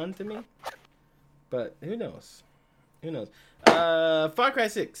that fun to me. But who knows? Who knows? Far Cry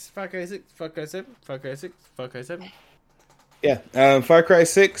 6. Far Cry 6. Far Cry 7. Far Cry 6. Far Cry 7. Yeah. Far Cry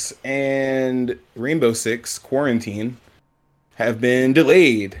 6 and Rainbow Six Quarantine have been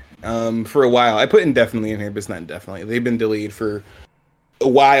delayed for a while. I put indefinitely in here, but it's not indefinitely. They've been delayed for a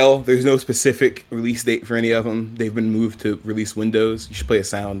while. There's no specific release date for any of them. They've been moved to release windows. You should play a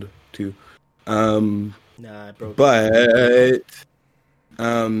sound, too. Nah, I broke it.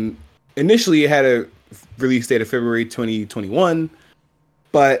 Initially it had a release date of February 2021,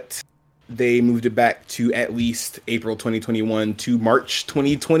 but they moved it back to at least April 2021 to March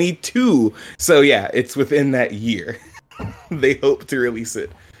 2022. So yeah, it's within that year. They hope to release it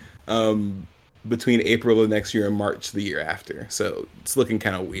between April of next year and March the year after. So it's looking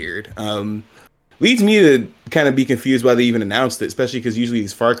kind of weird. Leads me to kind of be confused why they even announced it, especially because usually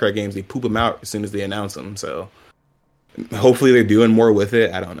these Far Cry games, they poop them out as soon as they announce them. So hopefully they're doing more with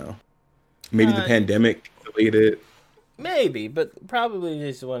it. I don't know. Maybe the pandemic delayed it. Maybe, but probably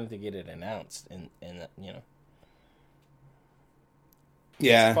just wanted to get it announced and you know.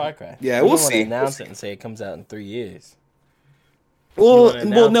 Yeah. It's Far Cry. Yeah, you we'll don't see. Want to announce it and say it comes out in 3 years. No,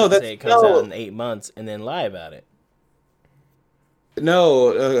 say it comes out in 8 months and then lie about it. No,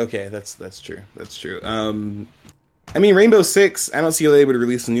 okay, that's true. That's true. I mean, Rainbow Six, I don't see why they would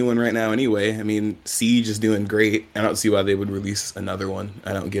release a new one right now anyway. I mean, Siege is doing great. I don't see why they would release another one.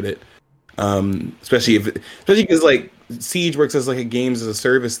 I don't get it. Especially because like Siege works as like a games as a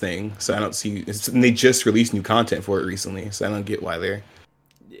service thing, so I don't see. And they just released new content for it recently, so I don't get why they're.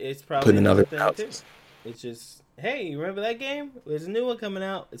 It's probably putting another thing out. too. It's just, hey, you remember that game? There's a new one coming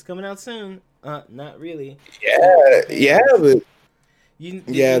out. It's coming out soon. Not really. Yeah, but. You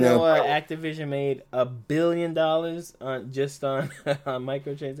know Activision made $1 billion on on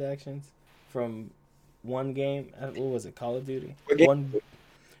microtransactions from one game. What was it? Call of Duty.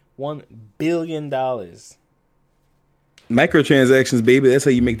 $1 billion. Microtransactions, baby. That's how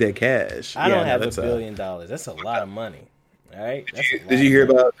you make that cash. I don't have $1 billion. That's a lot of money. All right. Did you hear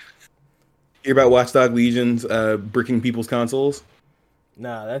about Watch Dogs Legion's bricking people's consoles?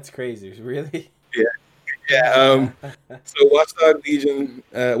 Nah, that's crazy. Really? Yeah. So Watch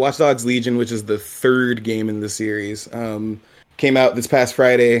Dogs Legion, which is the third game in the series, came out this past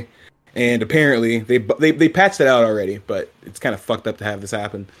Friday, and apparently they patched it out already, but it's kind of fucked up to have this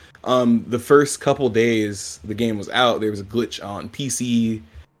happen. The first couple days the game was out, there was a glitch on PC,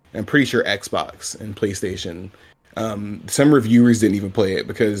 I'm pretty sure Xbox and PlayStation. Some reviewers didn't even play it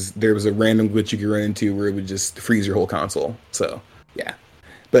because there was a random glitch you could run into where it would just freeze your whole console. So yeah,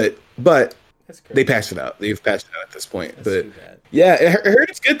 but they patched it out. They've patched it out at this point. But yeah, I heard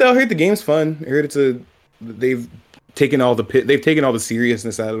it's good though. I heard the game's fun. I heard they've taken all the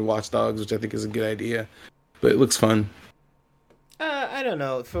seriousness out of Watch Dogs, which I think is a good idea. But it looks fun. I don't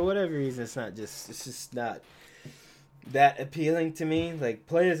know. For whatever reason, it's just not that appealing to me. Like,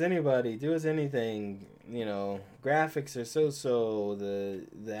 play as anybody, do as anything. You know, graphics are so.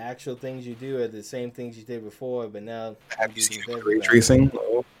 The actual things you do are the same things you did before, but now have you seen the ray tracing?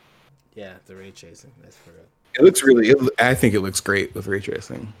 Yeah, the ray tracing. That's for real. It looks I think it looks great with ray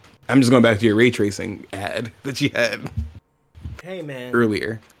tracing. I'm just going back to your ray tracing ad that you had. Hey man.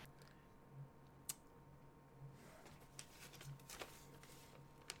 Earlier.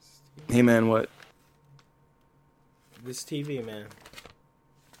 Hey man, what? This TV, man.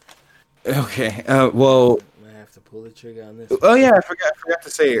 Okay. Well. I have to pull the trigger on this. Oh yeah, I forgot to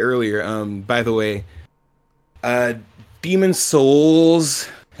say earlier. By the way, Demon's Souls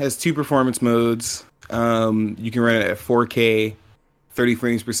has 2 performance modes. You can run it at 4K, 30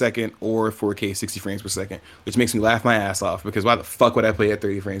 frames per second, or 4K, 60 frames per second, which makes me laugh my ass off because why the fuck would I play at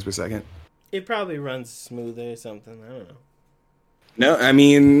 30 frames per second? It probably runs smoother or something. I don't know. No, I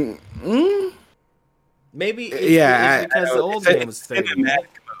mean, Maybe it's I because know. the old game was It's in 30. cinematic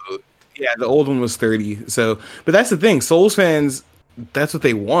mode. Yeah, the old one was 30. So, but that's the thing. Souls fans, that's what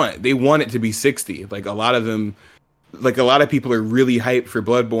they want. They want it to be 60. Like a lot of them, like a lot of people are really hyped for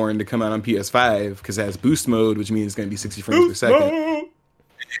Bloodborne to come out on PS5 because it has boost mode, which means it's going to be 60 frames per second.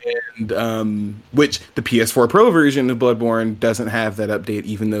 And which the PS4 Pro version of Bloodborne doesn't have that update,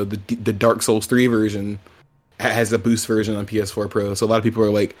 even though the Dark Souls 3 version has a boost version on PS4 Pro. So a lot of people are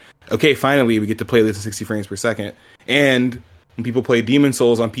like, okay, finally we get to play this at 60 frames per second. And when people play Demon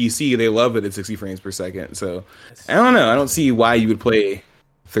Souls on PC, they love it at 60 frames per second. So I don't know. I don't see why you would play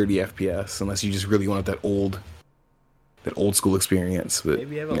 30 FPS unless you just really want that old school experience. But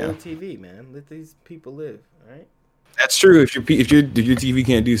Maybe you have an old TV, man. Let these people live, all right? That's true. If your TV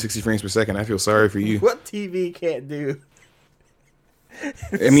can't do 60 frames per second, I feel sorry for you. What TV can't do?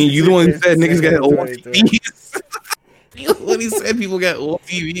 I mean, you the one who said niggas got old TVs. You the one who said people got old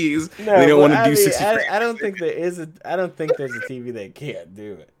TVs. No, they don't want to do mean, 60 frames. I don't think there is I don't think there's a TV that can't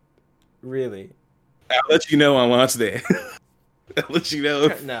do it. Really. I'll let you know on launch day. I'll let you know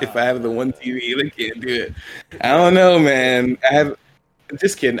if, No. if I have the one TV that can't do it. I don't know, man.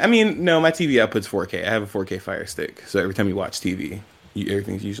 Just kidding. I mean, no, my TV outputs 4K. I have a 4K Fire Stick, so every time you watch TV,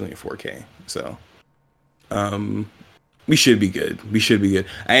 everything's usually in 4K. So, we should be good.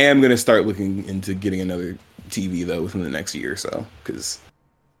 I am gonna start looking into getting another TV though within the next year or so, because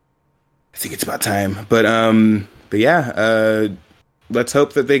I think it's about time. But yeah, let's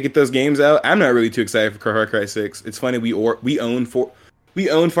hope that they get those games out. I'm not really too excited for Far Cry 6. It's funny we own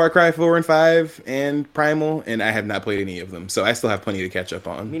Far Cry 4 and 5 and Primal, and I have not played any of them, so I still have plenty to catch up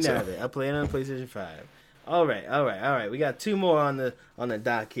on. Me neither. I play it on PlayStation 5. All right. We got two more on the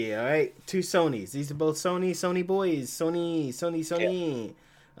dock here. All right, two Sonys. These are both Sony boys. Sony.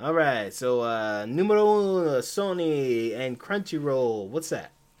 Yeah. All right. So numero uno, Sony and Crunchyroll. What's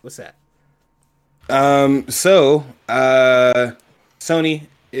that? Sony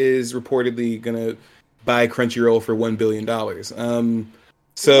is reportedly gonna buy Crunchyroll for $1 billion.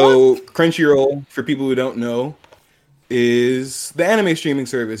 So Crunchyroll, for people who don't know, is the anime streaming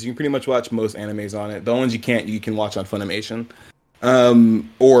service. You can pretty much watch most animes on it. The ones you can watch on Funimation,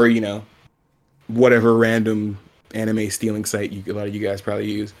 or whatever random anime stealing site a lot of you guys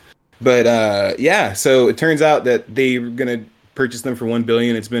probably use. But yeah, so it turns out that they're gonna purchase them for $1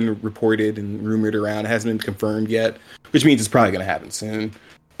 billion. It's been reported and rumored around. It hasn't been confirmed yet, which means it's probably gonna happen soon.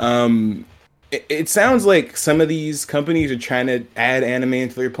 It sounds like some of these companies are trying to add anime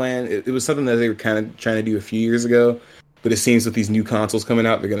into their plan. It was something that they were kind of trying to do a few years ago, but it seems with these new consoles coming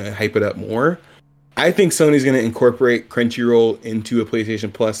out, they're going to hype it up more. I think Sony's going to incorporate Crunchyroll into a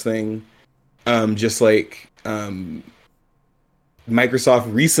PlayStation Plus thing, just like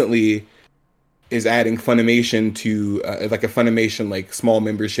Microsoft recently is adding Funimation to like a Funimation like small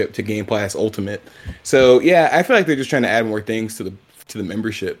membership to Game Pass Ultimate. So yeah, I feel like they're just trying to add more things to the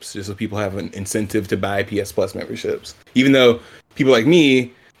memberships, just so people have an incentive to buy PS Plus memberships. Even though people like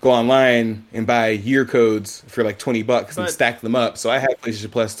me go online and buy year codes for like $20 and stack them up, so I have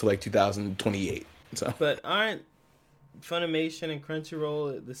PlayStation Plus to like 2028. So, but aren't Funimation and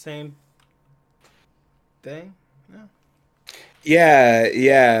Crunchyroll the same thing? No. Yeah.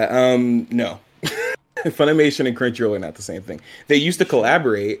 No. Funimation and Crunchyroll are not the same thing. They used to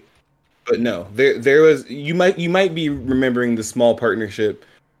collaborate. But no, there was you might be remembering the small partnership.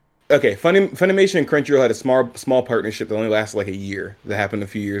 Okay, Funimation and Crunchyroll had a small partnership that only lasted like a year. That happened a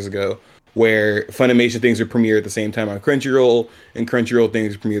few years ago, where Funimation things would premiere at the same time on Crunchyroll, and Crunchyroll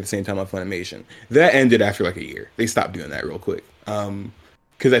things would premiere at the same time on Funimation. That ended after like a year. They stopped doing that real quick,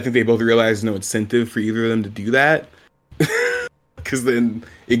 because I think they both realized no incentive for either of them to do that, because then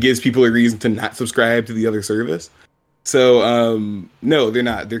it gives people a reason to not subscribe to the other service. So, no, they're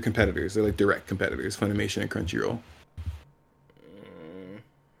not. They're competitors. They're like direct competitors, Funimation and Crunchyroll.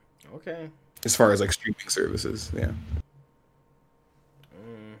 Okay. As far as like streaming services, yeah.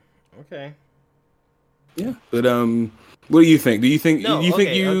 Okay. Yeah, but what do you think? Do you think? No, do you okay,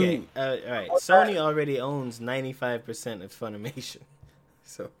 think you? Okay. All right. Sony already owns 95% of Funimation,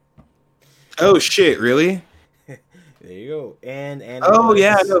 so. Oh shit! Really? There you go. And oh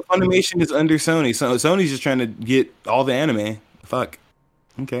yeah, no, Funimation is under Sony. So Sony's just trying to get all the anime. Fuck.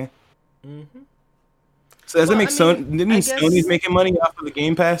 Okay. Mm-hmm. So does that make Sony's making money off of the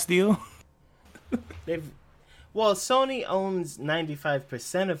Game Pass deal? Sony owns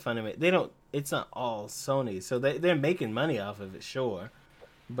 95% of Funimation. They don't. It's not all Sony, so they're making money off of it, sure.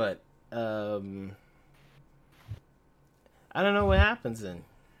 But I don't know what happens then.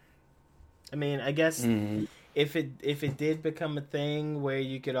 I mean, I guess. Mm-hmm. If it did become a thing where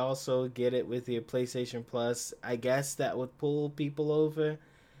you could also get it with your PlayStation Plus, I guess that would pull people over.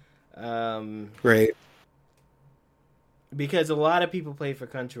 Right. because a lot of people pay for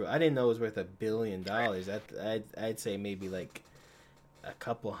Crunchyroll. I didn't know it was worth $1 billion. I'd say maybe like a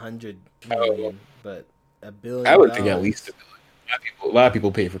couple hundred million, but $1 billion. I would think at least $1 billion. A lot of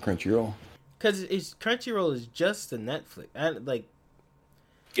people pay for Crunchyroll. Because Crunchyroll is just a Netflix.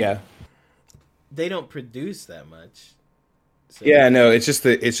 Yeah. They don't produce that much. So. Yeah, no, it's just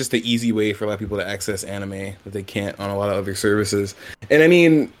the easy way for a lot of people to access anime that they can't on a lot of other services. And I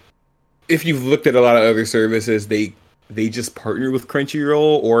mean, if you've looked at a lot of other services, they just partner with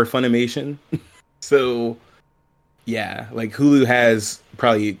Crunchyroll or Funimation. So, yeah, like Hulu has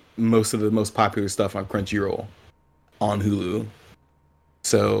probably most of the most popular stuff on Crunchyroll on Hulu.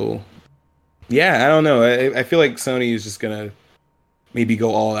 So, yeah, I don't know. I feel like Sony is just gonna maybe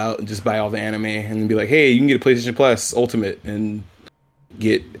go all out and just buy all the anime and be like, hey, you can get a PlayStation Plus Ultimate and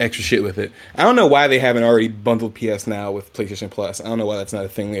get extra shit with it. I don't know why they haven't already bundled PS Now with PlayStation Plus. I don't know why that's not a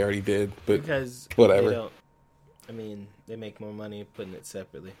thing they already did, but because whatever. They make more money putting it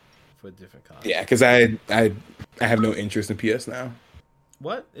separately for a different cost. Yeah, because I have no interest in PS Now.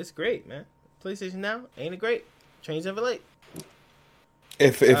 What? It's great, man. PlayStation Now, ain't it great? Trains never late.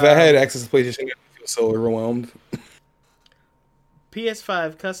 If I had access to PlayStation, I'd feel so overwhelmed.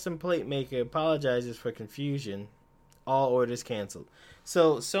 PS5 custom plate maker apologizes for confusion. All orders canceled.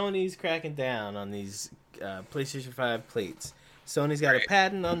 So Sony's cracking down on these PlayStation 5 plates. Sony's got a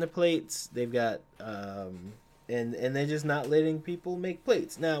patent on the plates. They've got and they're just not letting people make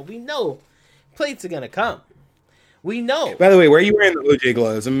plates. Now we know plates are gonna come. We know. By the way, where are you wearing the OJ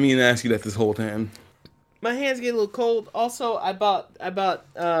gloves? I'm meaning to ask you that this whole time. My hands get a little cold. Also, I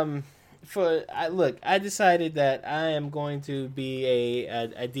decided that I am going to be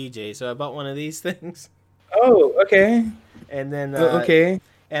a DJ, so I bought one of these things. Oh, okay. And then okay.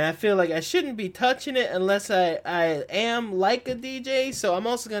 And I feel like I shouldn't be touching it unless I am like a DJ. So I'm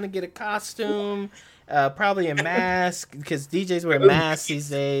also gonna get a costume, probably a mask because DJs wear masks these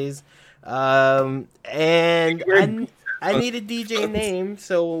days. And I need a DJ name,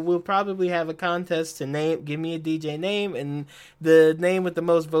 so we'll probably have a contest to give me a DJ name, and the name with the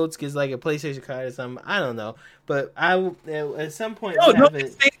most votes gets like a PlayStation card or something. I don't know, but I will at some point have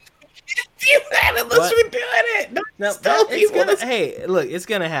it. Unless we're doing it. Hey, look, it's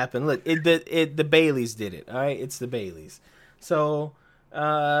gonna happen. Look, the Baileys did it. All right, it's the Baileys. So,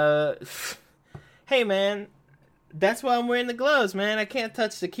 hey man. That's why I'm wearing the gloves, man. I can't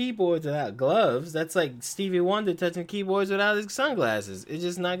touch the keyboards without gloves. That's like Stevie Wonder touching keyboards without his sunglasses. It's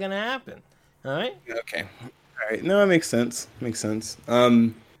just not gonna happen. All right. Okay. All right. No, it makes sense. Makes sense.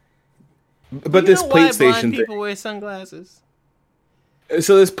 But this PlayStation thing. People wear sunglasses.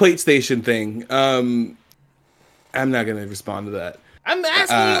 So this PlayStation thing. I'm not gonna respond to that. I'm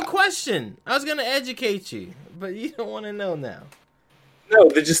asking you a question. I was gonna educate you, but you don't want to know now. No,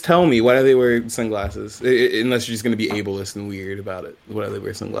 they just tell me, why do they wear sunglasses? Unless you're just going to be ableist and weird about it. Why do they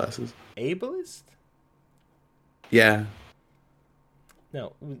wear sunglasses? Ableist? Yeah.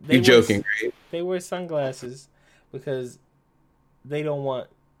 No. You're joking, right? They wear sunglasses because they don't want...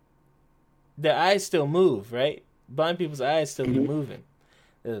 Their eyes still move, right? Blind people's eyes still be moving.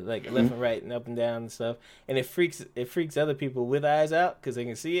 Like left and right and up and down and stuff. And it freaks other people with eyes out because they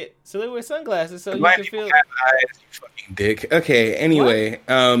can see it. So they wear sunglasses so you can feel... Have eyes, you fucking dick. Okay, anyway.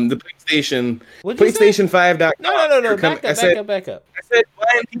 The PlayStation... What'd you say? PlayStation5.com... No. Back up. I said,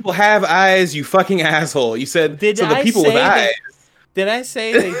 blind people have eyes, you fucking asshole. You said, with eyes... Did I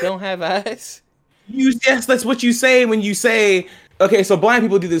say they don't have eyes? Yes, that's what you say when you say... Okay, so blind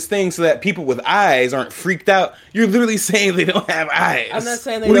people do this thing so that people with eyes aren't freaked out. You're literally saying they don't have eyes. I'm not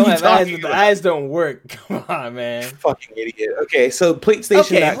saying they don't have eyes, but the eyes don't work. Come on, man. Fucking idiot. Okay, so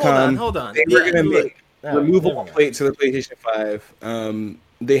PlayStation.com. Hold on. They were going to make removable plates for the PlayStation 5.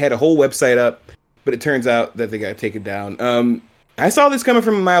 They had a whole website up, but it turns out that they got taken down. I saw this coming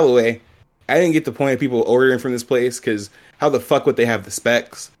from a mile away. I didn't get the point of people ordering from this place, because how the fuck would they have the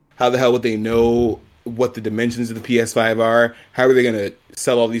specs? How the hell would they know what the dimensions of the PS5 are? How are they going to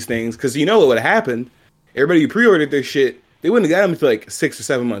sell all these things? Because you know what would have happened? Everybody who pre-ordered their shit, they wouldn't have got them until like 6 or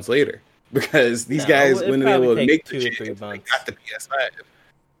 7 months later. Because these guys wouldn't be able to make the shit until they got the PS5.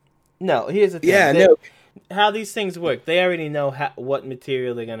 No, here's the thing. Yeah, how these things work. They already know what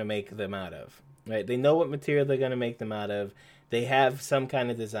material they're going to make them out of. Right? They know what material they're going to make them out of. They have some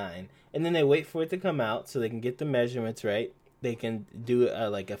kind of design. And then they wait for it to come out so they can get the measurements right. They can do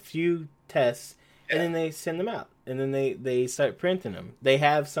like a few tests. And then they send them out. And then they start printing them. They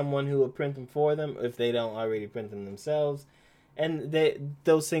have someone who will print them for them if they don't already print them themselves. And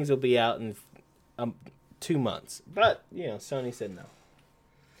those things will be out in 2 months. But, Sony said no.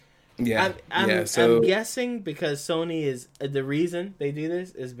 Yeah. I'm guessing because Sony is... the reason they do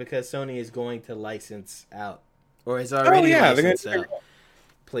this is because Sony is going to license out or has already they're licensed gonna out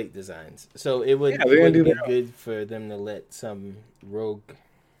plate designs. So it would Yeah, they're gonna wouldn't do be their good for them to let some rogue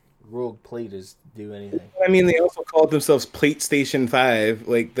platers do anything. I mean, they also called themselves PlayStation 5.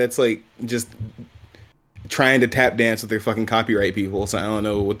 Like, that's like just trying to tap dance with their fucking copyright people. So I don't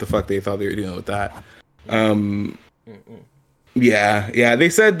know what the fuck they thought they were doing with that. Yeah. They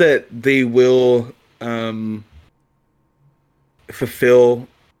said that they will fulfill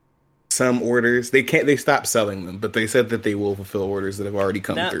some orders. They stopped selling them, but they said that they will fulfill orders that have already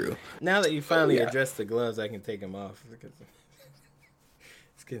come through. Now that you finally addressed the gloves, I can take them off.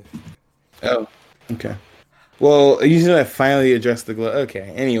 It's good. Oh, okay. Well, you should have finally addressed the glove.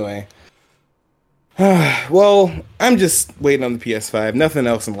 Okay, anyway. Well, I'm just waiting on the PS5. Nothing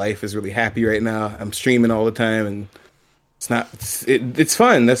else in life is really happy right now. I'm streaming all the time, and it's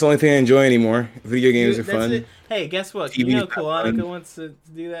fun. That's the only thing I enjoy anymore. Video games are fun. It. Hey, guess what? TV You know Kalonica wants to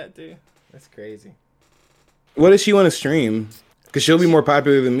do that too? That's crazy. What does she want to stream? Because she'll be more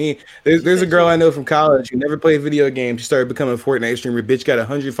popular than me. There's a girl I know from college who never played video games. She started becoming a Fortnite streamer. Bitch got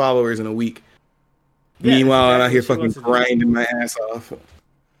 100 followers in a week. Yeah, Meanwhile, I'm exactly out here fucking grinding my ass off. Well,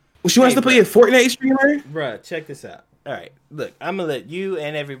 she wants to be a Fortnite streamer? Bruh, check this out. All right, look, I'm going to let you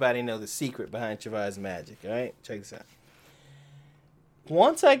and everybody know the secret behind Trava's magic, all right? Check this out.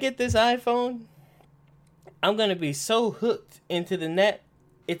 Once I get this iPhone, I'm going to be so hooked into the net,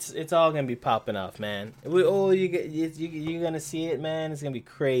 it's all going to be popping off, man. You're going to see it, man. It's going to be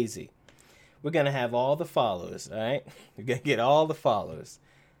crazy. We're going to have all the followers, all right? We're going to get all the followers.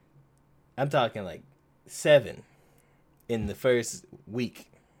 I'm talking like 7 in the first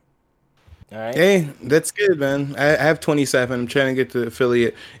week. All right. Hey, that's good, man. I have 27. I'm trying to get the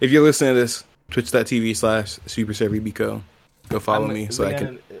affiliate. If you're listening to this, twitch.tv/SuperServyBco. Go follow me so I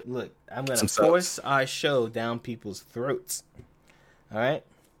can. Look, I'm going to force our show down people's throats. All right?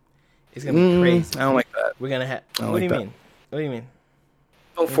 It's going to be crazy. I don't like that. We're going to have. What do you mean? What do you mean?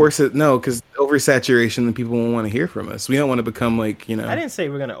 Don't force it. No, because oversaturation, then people won't want to hear from us. We don't want to become like, I didn't say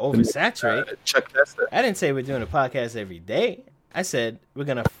we're going to oversaturate. Chuck Testa. I didn't say we're doing a podcast every day. I said we're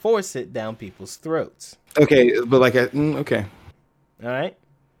going to force it down people's throats. Okay, but like, okay. All right?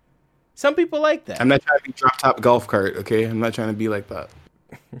 Some people like that. I'm not trying to be drop top golf cart, okay? I'm not trying to be like that.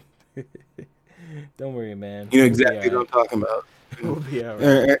 Don't worry, man. You know exactly what I'm talking about. We'll be all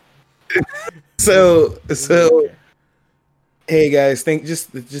right. So, hey guys, just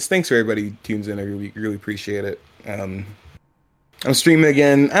thanks for everybody who tunes in every week. Really appreciate it. I'm streaming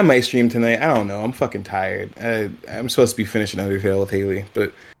again. I might stream tonight. I don't know. I'm fucking tired. I'm supposed to be finishing Undertale with Haley,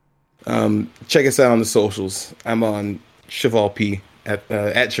 but check us out on the socials. I'm on Cheval P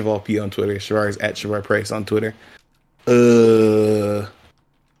at Cheval P on Twitter. Shavar is at Shavar Price on Twitter.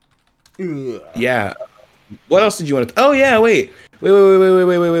 Yeah. What else did you want to? Oh yeah, wait.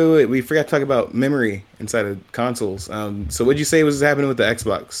 We forgot to talk about memory inside of consoles. So what'd you say was happening with the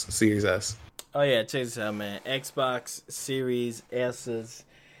Xbox Series S? Oh yeah, check this out, man. Xbox Series S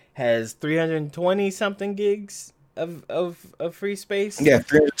has 320 something gigs of free space. Yeah,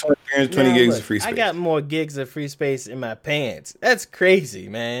 320 gigs of free space. I got more gigs of free space in my pants. That's crazy,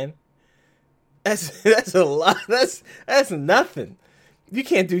 man. That's a lot. That's nothing. You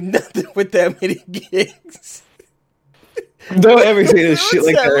can't do nothing with that many gigs. Don't ever say this shit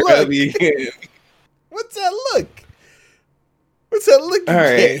like that about me again. What's that look? What's that look? All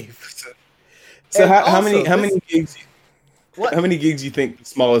right. So how many gigs? How many gigs do you think the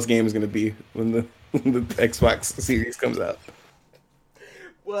smallest game is going to be when the Xbox Series comes out?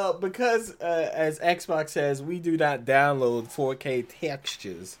 Well, because as Xbox says, we do not download 4K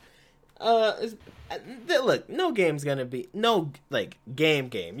textures. Look, no game's gonna be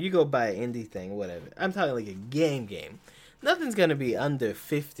game. You go buy an indie thing, whatever. I'm talking like a game. Nothing's gonna be under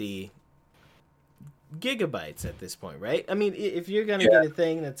 50 gigabytes at this point, right? I mean, if you're gonna get a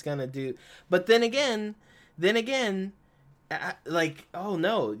thing that's gonna do, but then again, oh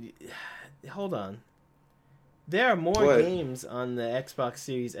no, hold on. There are more games on the Xbox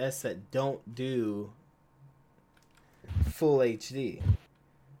Series S that don't do full HD.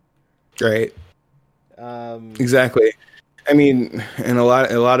 Right. Exactly. I mean, and a lot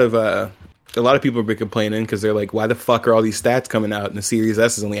of people have been complaining because they're like, why the fuck are all these stats coming out and the Series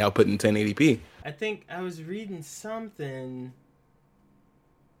S is only outputting 1080p? I think I was reading something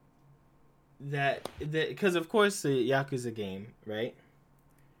that because of course the Yakuza game, right?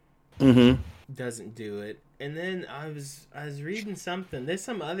 Mm-hmm. Doesn't do it. And then I was reading something. There's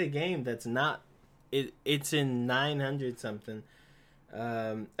some other game that's not. It's in 900 something.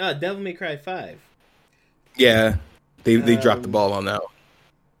 Devil May Cry 5. Yeah, they dropped the ball on that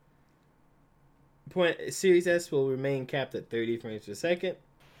one. Series S will remain capped at 30 frames per second.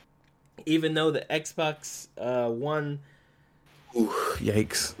 Even though the Xbox One Ooh,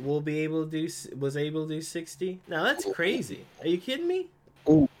 yikes. was able to do 60. Now that's crazy. Are you kidding me?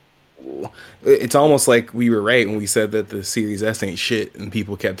 Ooh. It's almost like we were right when we said that the Series S ain't shit, and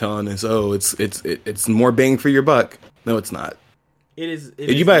people kept telling us, "Oh, it's more bang for your buck." No, it's not. It is.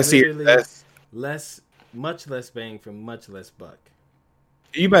 If you buy a Series S, much less bang for much less buck.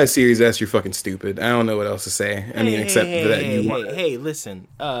 if you buy a Series S, you're fucking stupid. I don't know what else to say. I mean, except that you want. Hey, listen,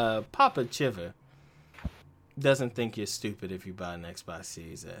 Papa Chiva doesn't think you're stupid if you buy an Xbox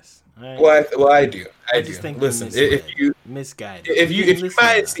Series S. All right? Well, I do. I just do. think Listen, misguided. If you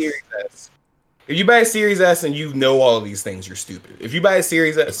buy a Series S, if you buy a Series S and you know all of these things, you're stupid. If you buy a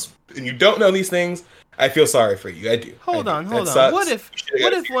Series S and you don't know these things, I feel sorry for you. I do. Hold on. Sucks. What if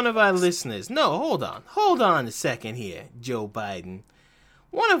one of our listeners? No, hold on a second here, Joe Biden.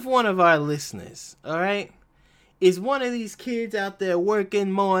 What if one of our listeners, all right, is one of these kids out there working,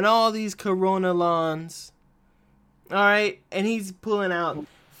 mowing all these Corona lawns, all right, and he's pulling out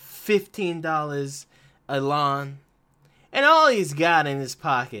 $15 a lawn, and all he's got in his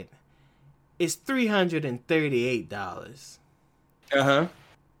pocket is $338. Uh-huh.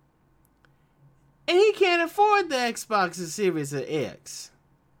 And he can't afford the Xbox Series X.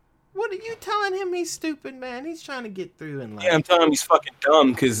 What are you telling him? He's stupid, man. He's trying to get through in life. Yeah, I'm telling him he's fucking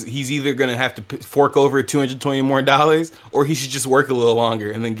dumb because he's either going to have to fork over $220 more, or he should just work a little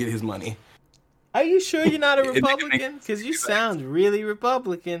longer and then get his money. Are you sure you're not a Republican? Because you sound really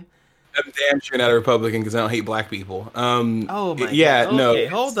Republican. I'm damn sure not a Republican because I don't hate black people. Oh my God. No. Okay,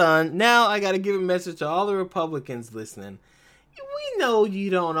 hold on. Now I got to give a message to all the Republicans listening. We know you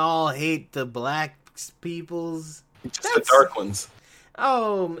don't all hate the black peoples. Just the dark ones.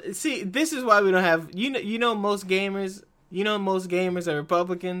 Oh, see, this is why we don't have most gamers. Most gamers are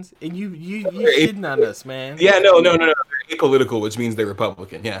Republicans, and you shitting on us, man. Yeah, no. They're apolitical, which means they're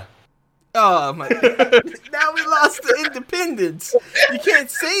Republican. Yeah. Oh my God. Now we lost the independence. You can't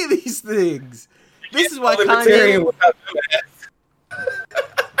say these things. This is why Kanye.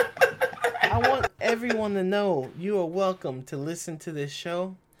 I want everyone to know you are welcome to listen to this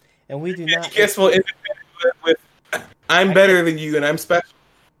show, and we do not. Guess what? With I'm better than you, and I'm special.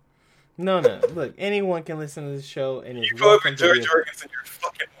 No. Look, anyone can listen to this show, and is you go welcome over George Jorgensen, you're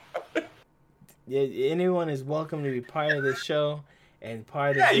fucking. Yeah, anyone is welcome to be part of this show and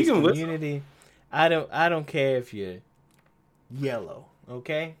part of this community. Listen. I don't care if you're yellow.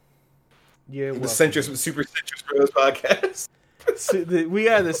 Okay, you're the Super Centrist Bros podcast. We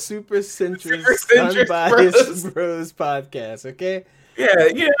are the Super Centrist Unbiased Bros podcast. Okay. Yeah,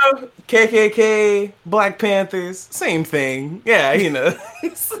 KKK, Black Panthers, same thing. Yeah,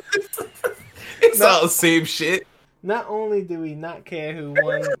 it's all the same shit. Not only do we not care who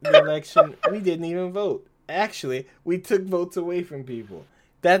won the election, we didn't even vote. Actually, we took votes away from people.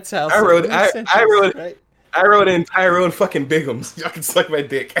 That's how I wrote in Tyrone fucking Bigums. Y'all can suck my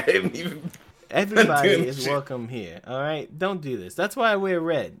dick. I didn't even. Everybody is welcome here. All right, don't do this. That's why I wear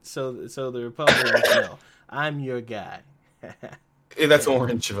red, so the Republicans know I'm your guy. Hey, that's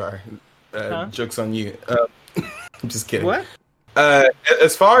orange, Shavar. Joke's on you. I'm just kidding. What?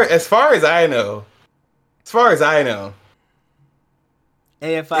 As far as I know,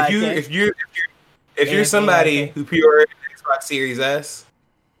 AFI. If you're somebody who pre-ordered an Xbox Series S,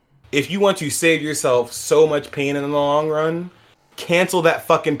 if you want to save yourself so much pain in the long run, cancel that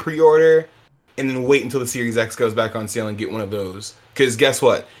fucking pre-order and then wait until the Series X goes back on sale and get one of those. Because guess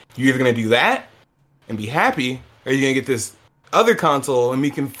what? You're either gonna do that and be happy, or you're gonna get this other console and be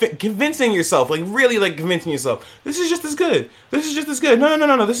convincing yourself, convincing yourself, this is just as good. This is just as good.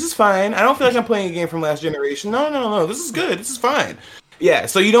 No, this is fine. I don't feel like I'm playing a game from last generation. No, this is good. This is fine. Yeah,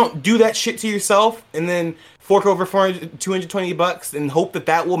 so you don't do that shit to yourself and then fork over $220 and hope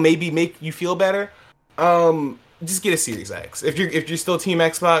that will maybe make you feel better. Just get a Series X. If you're still Team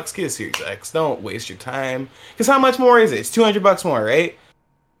Xbox, get a Series X. Don't waste your time. Because how much more is it? It's $200 more, right?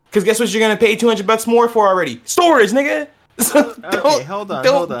 Because guess what you're gonna pay $200 more for already? Storage, nigga. Okay, hold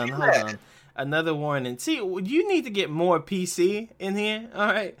on. Another warning. See, you need to get more PC in here. All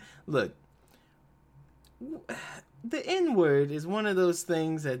right, look. The N-word is one of those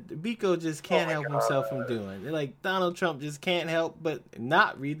things that Biko just can't help himself from doing. Like Donald Trump just can't help but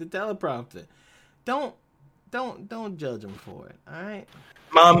not read the teleprompter. Don't judge him for it. All right.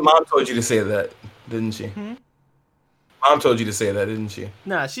 Mom told you to say that, didn't she? Mom told you to say that, didn't she?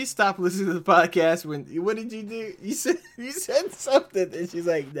 Nah, she stopped listening to the podcast when. What did you do? You said something, and she's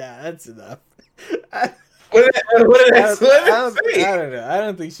like, "Nah, that's enough." What did I say? I don't know. I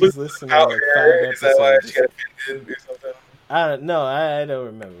don't think she's listening to like 5 episodes. Is that why she got offended or something? I don't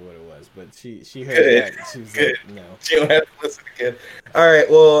remember what it was, but she heard that. And she was like, no. She don't have to listen again. All right.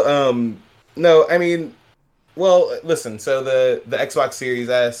 Well, no. I mean, well, listen. So the Xbox Series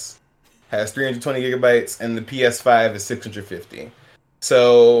S has 320 gigabytes, and the PS5 is 650.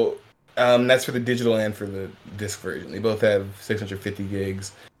 So that's for the digital and for the disc version. They both have 650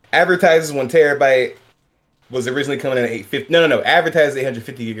 gigs. Advertises 1 terabyte. Was originally coming in at 850. No. Advertised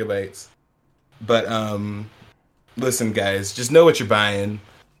 850 gigabytes. But listen, guys, just know what you're buying.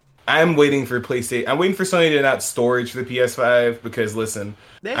 I'm waiting for PlayStation. I'm waiting for Sony to announce storage for the PS5 because listen,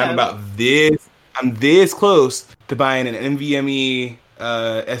 I'm this close to buying an NVMe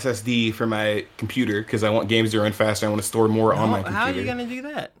SSD for my computer because I want games to run faster. I want to store more on my computer. How are you gonna do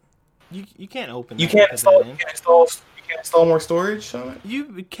that? You can't open. You can't install more storage on it?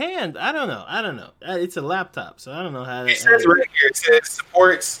 You can. I don't know. It's a laptop, so I don't know how. It says right here. It says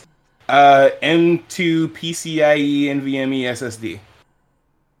supports M2 PCIe NVMe SSD.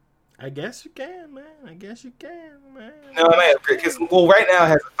 I guess you can, man. No, I might upgrade because right now it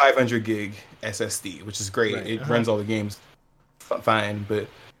has a 500 gig SSD, which is great. Right. It runs all the games fine, but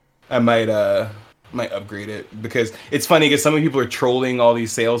I might upgrade it because it's funny because some people are trolling all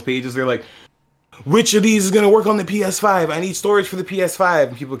these sales pages. They're like, which of these is going to work on the PS5? I need storage for the PS5.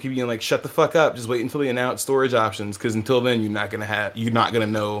 And people keep being like, shut the fuck up. Just wait until they announce storage options. Because until then, you're not going to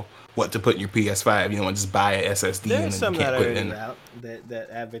know what to put in your PS5. You don't want to just buy an SSD. There's some that are in out that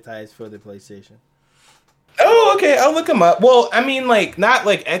advertise for the PlayStation. Oh, okay. I'll look them up. Well, I mean, like, not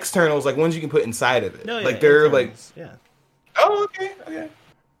like externals, like ones you can put inside of it. No, yeah, like, they're internals. like... Yeah. Oh, okay.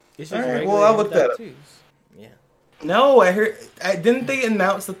 It's just all right, regular well, I'll look that up. M.2s. Yeah. No, I heard... didn't they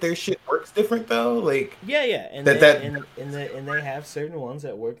announce that their shit works different, though? Like... Yeah, and they have certain ones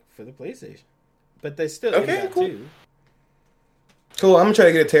that work for the PlayStation, but they still cool. too. Cool. I'm gonna try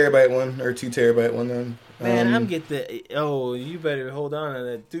to get a terabyte one or 2 terabyte one then. Man, I'm get the. Oh, you better hold on to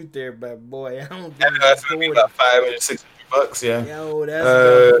that 2 terabyte, boy. I don't. I know that's gonna be about $500-$600. Yeah. Yo,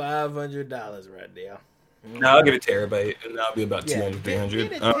 that's about $500 right there. No, I'll get a terabyte, and that'll be about $200-$300.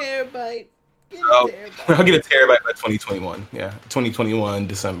 Get a terabyte. I'll get a terabyte by 2021. Yeah, 2021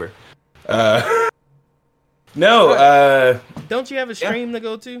 December. No. Don't you have a stream to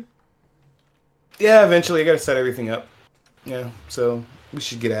go to? Yeah, eventually I gotta set everything up. Yeah, so we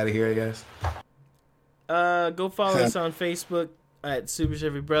should get out of here, I guess. Go follow us on Facebook at Super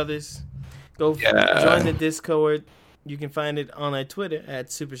Chevy Brothers. Go join the Discord. You can find it on our Twitter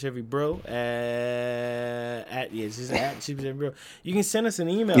at Super Chevy Bro. At Super Chevy Bro. You can send us an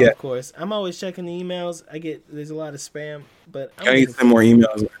email, of course. I'm always checking the emails. There's a lot of spam, but I need to send more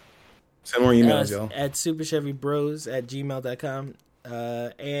emails. Send more emails, y'all. At superchevybros@gmail.com.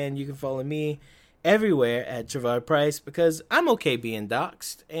 And you can follow me everywhere at Travar Price because I'm okay being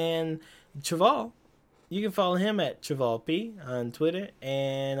doxxed. And Traval, you can follow him at Traval P on Twitter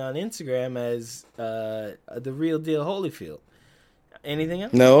and on Instagram as The Real Deal Holyfield. Anything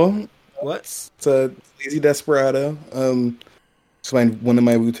else? No. What? It's Lazy Desperado. It's one of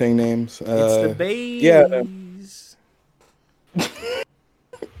my Wu-Tang names. It's the Bays. Yeah.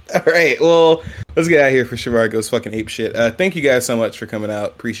 All right. Well, let's get out of here for Shavar Goes Fucking Ape Shit. Thank you guys so much for coming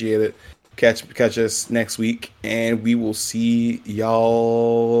out. Appreciate it. Catch us next week, and we will see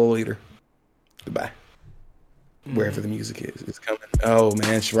y'all later. Goodbye. Wherever the music is, it's coming. Oh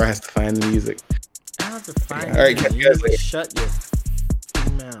man, Shavar has to find the music. I have to find. All right, catch you guys later. Shut your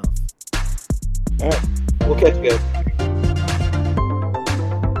mouth. All right, we'll catch you guys.